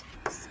environment.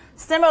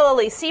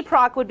 Similarly,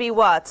 C-proc would be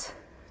what?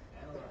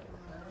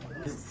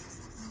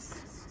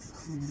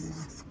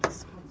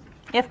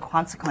 If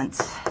consequent.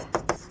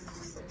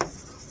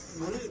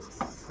 Would it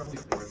probably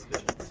be more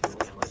efficient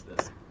to analyze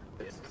the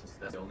basis?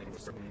 That's the only thing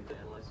we need to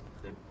analyze.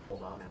 They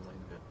pulled out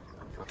analyzing the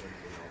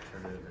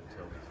alternative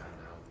until we found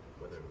out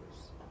whether it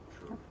was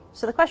true or false.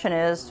 So the question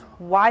is,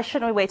 why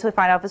shouldn't we wait till we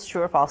find out if it's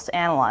true or false to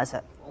analyze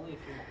it?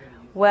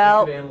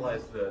 Well, we could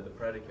analyze the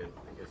predicate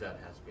because that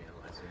has to be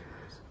analyzed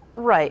anyways.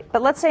 Right,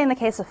 but let's say in the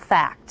case of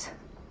fact,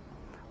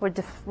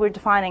 we're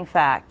defining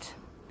fact.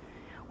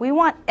 We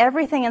want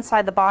everything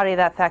inside the body of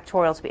that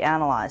factorial to be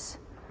analyzed.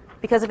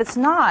 Because if it's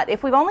not,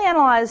 if we've only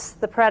analyzed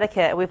the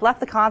predicate, we've left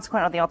the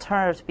consequent or the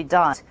alternative to be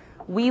done,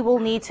 we will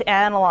need to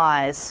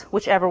analyze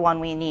whichever one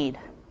we need,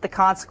 the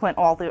consequent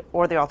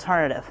or the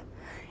alternative.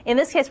 In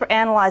this case, we're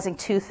analyzing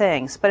two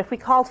things, but if we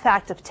called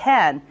fact of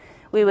 10,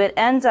 we would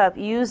end up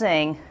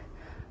using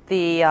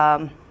the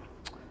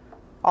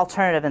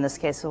alternative, in this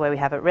case, the way we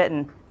have it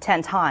written,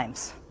 10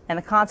 times, and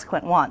the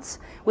consequent once,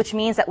 which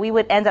means that we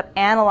would end up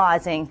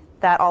analyzing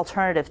that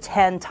alternative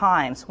 10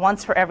 times,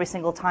 once for every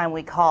single time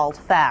we called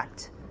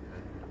fact.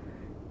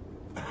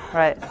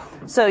 Right?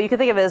 So you can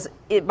think of it as,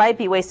 it might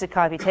be wasted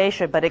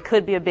computation, but it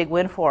could be a big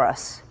win for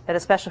us, and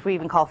especially if we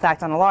even call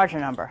fact on a larger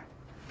number.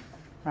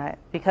 Right?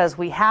 Because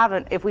we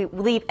haven't, if we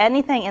leave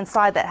anything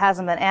inside that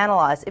hasn't been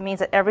analyzed, it means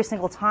that every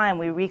single time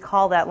we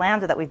recall that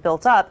lambda that we've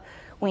built up,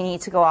 we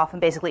need to go off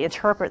and basically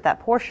interpret that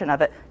portion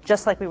of it,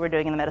 just like we were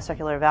doing in the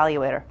metacircular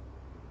evaluator.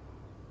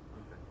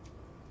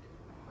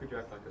 Could you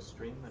act like a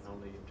stream and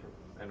only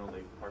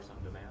parse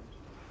on demand?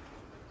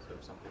 So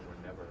if something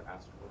were never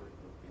asked for, it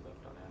would be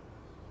left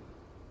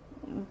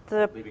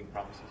unanalyzed? Leaving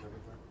promises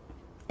everywhere?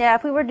 Yeah,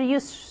 if we were to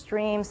use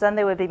streams, then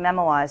they would be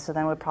memoized, so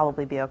then we'd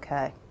probably be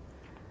okay.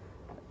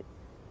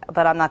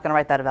 But I'm not going to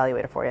write that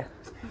evaluator for you.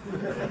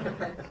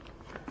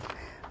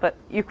 But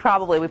we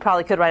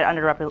probably could write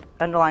an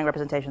underlying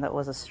representation that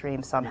was a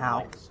stream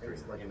somehow.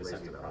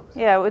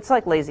 Yeah, it's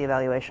like lazy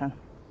evaluation.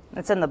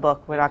 It's in the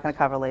book. We're not going to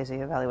cover lazy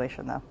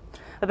evaluation, though.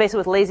 But basically,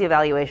 with lazy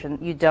evaluation,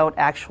 you don't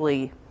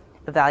actually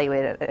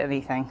evaluate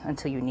anything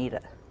until you need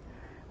it.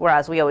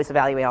 Whereas we always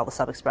evaluate all the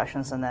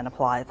sub-expressions and then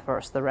apply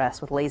first the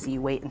rest. With lazy,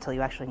 you wait until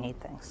you actually need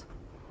things.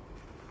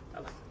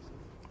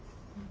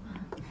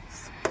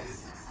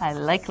 I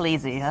like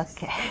lazy.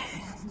 Okay.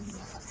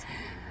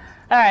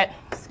 All right.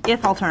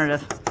 If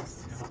alternative.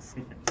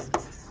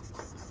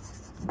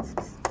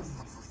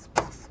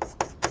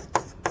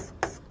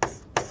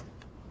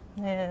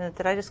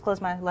 Did I just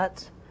close my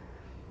let?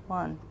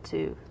 1,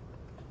 2,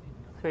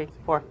 3,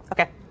 4.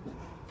 Okay.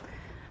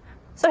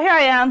 So here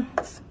I am.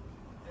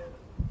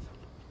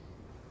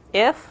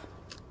 If.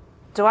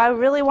 Do I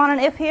really want an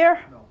if here?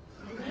 No.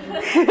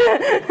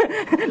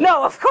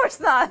 No, of course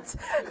not.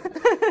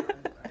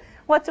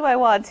 What do I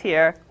want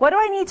here? What do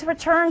I need to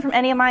return from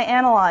any of my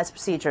analyze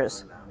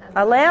procedures?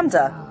 A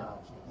lambda.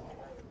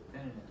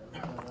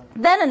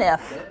 Then an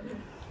if.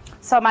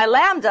 So my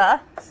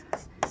lambda,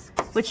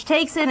 which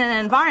takes in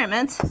an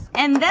environment,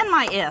 and then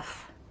my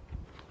if.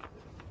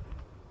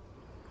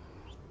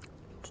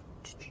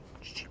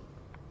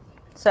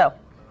 So,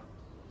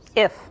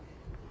 if.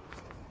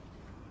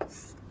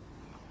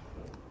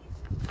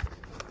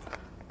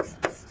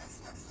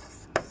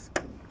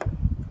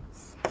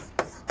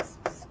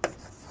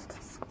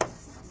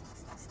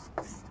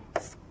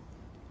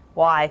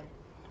 Why?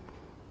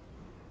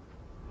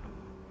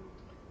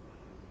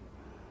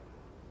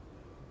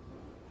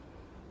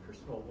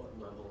 First of all, what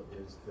level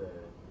is the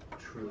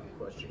true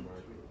question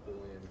mark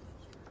Boolean?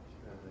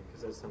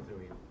 Because that's something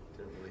we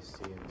didn't really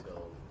see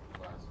until the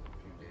last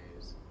few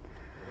days.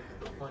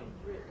 The point.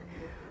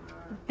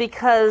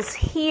 Because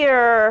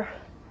here,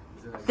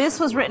 this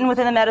was written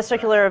within the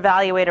metacircular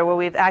evaluator where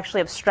we've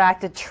actually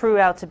abstracted true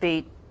out to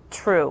be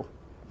true,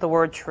 the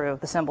word true,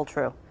 the symbol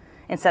true,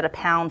 instead of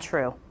pound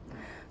true.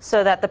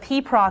 So that the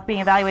p-proc being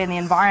evaluated in the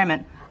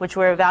environment, which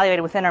we're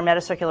evaluating within our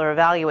metacircular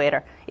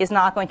evaluator, is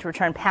not going to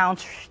return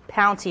pound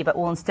t, but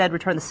will instead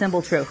return the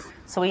symbol true.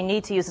 So we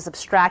need to use this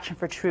abstraction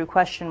for true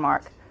question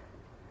mark.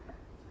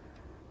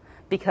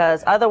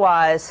 Because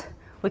otherwise,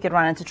 we could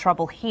run into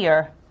trouble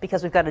here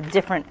because we've got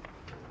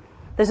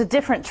there's a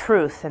different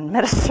truth in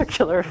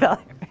metacircular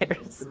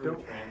evaluators. So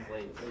don't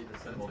translate the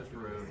symbol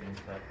true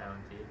into pound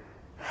t?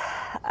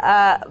 In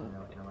a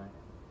way?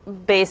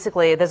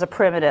 Basically, there's a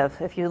primitive.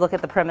 If you look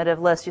at the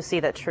primitive list, you see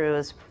that true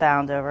is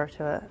bound over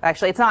to it.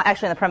 Actually, it's not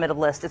actually in the primitive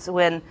list. It's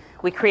when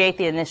we create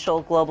the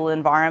initial global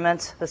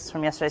environment. This is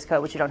from yesterday's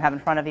code, which you don't have in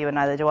front of you, and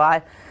neither do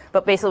I.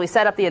 But basically, we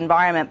set up the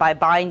environment by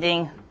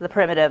binding the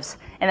primitives,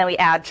 and then we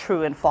add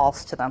true and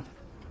false to them.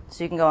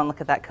 So you can go and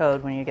look at that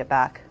code when you get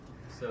back.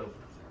 So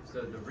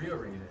the real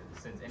reason,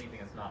 since anything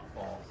that's not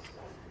false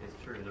is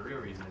true, the real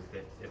reason is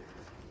that if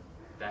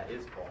that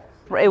is false,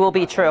 It will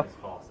be true. It's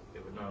false.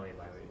 It would normally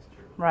evaluate as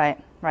true.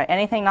 Right.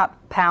 Anything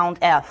not pound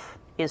F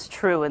is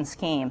true in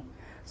scheme.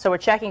 So we're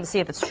checking to see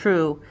if it's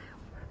true.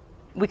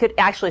 We could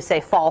actually say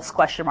false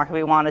question mark if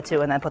we wanted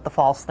to, and then put the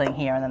false thing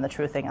here and then the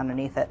true thing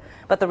underneath it.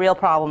 But the real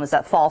problem is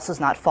that false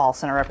is not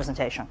false in a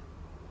representation.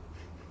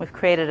 We've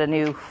created a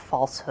new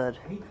falsehood.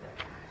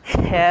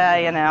 Yeah,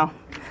 you know.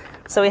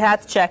 So we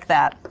had to check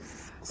that.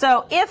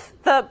 So if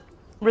the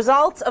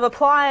result of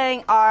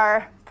applying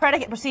our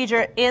predicate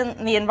procedure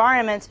in the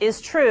environment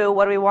is true,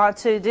 what do we want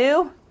to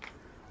do?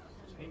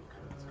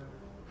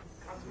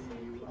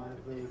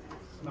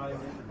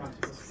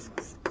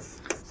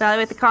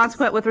 Evaluate the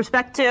consequent with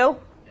respect to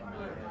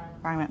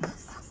environment.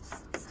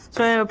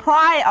 So we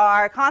apply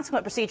our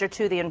consequent procedure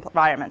to the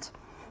environment.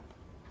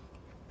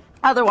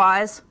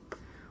 Otherwise,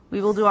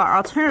 we will do our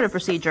alternative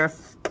procedure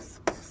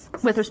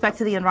with respect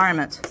to the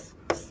environment.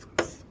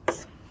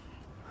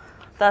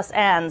 Thus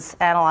ends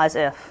analyze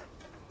if.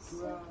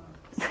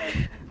 We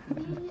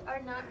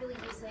are not really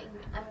using,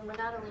 we're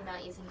not only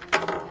not using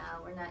MC now,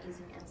 we're not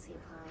using MC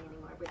apply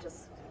anymore. We're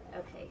just,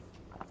 okay.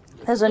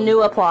 There's a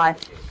new apply.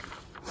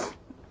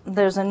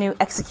 There's a new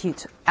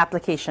execute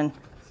application.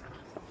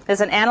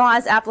 There's an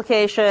analyze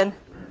application, and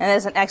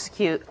there's an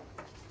execute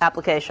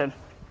application.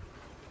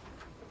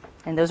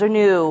 And those are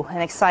new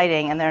and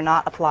exciting, and they're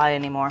not apply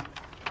anymore.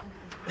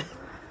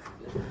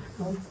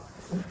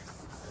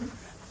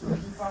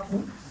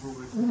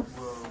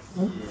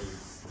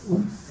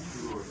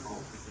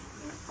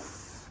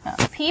 Now,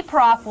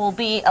 pproc will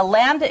be a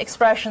lambda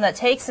expression that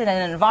takes in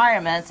an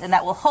environment and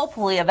that will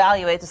hopefully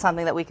evaluate to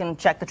something that we can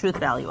check the truth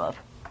value of.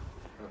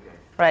 Okay.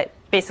 Right?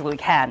 Basically we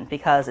can,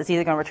 because it's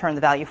either going to return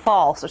the value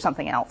false or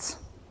something else.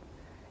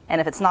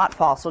 And if it's not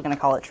false, we're going to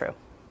call it true.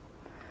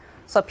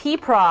 So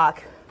pproc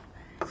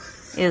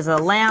is a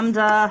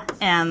lambda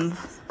env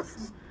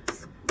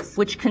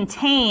which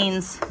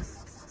contains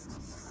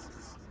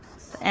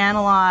the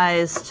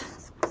analyzed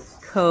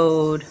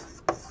code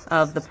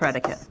of the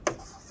predicate.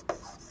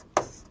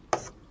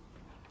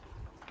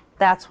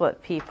 That's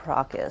what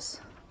pproc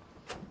is.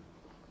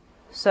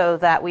 So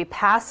that we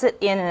pass it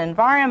in an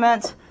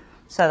environment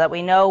so that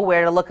we know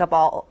where to look up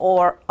all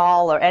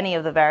or any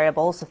of the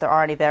variables, if there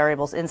are any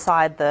variables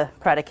inside the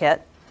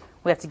predicate.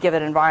 We have to give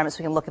it an environment so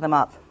we can look them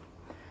up.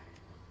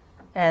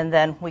 And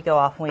then we go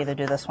off and we either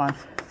do this one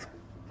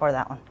or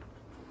that one.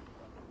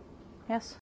 Yes?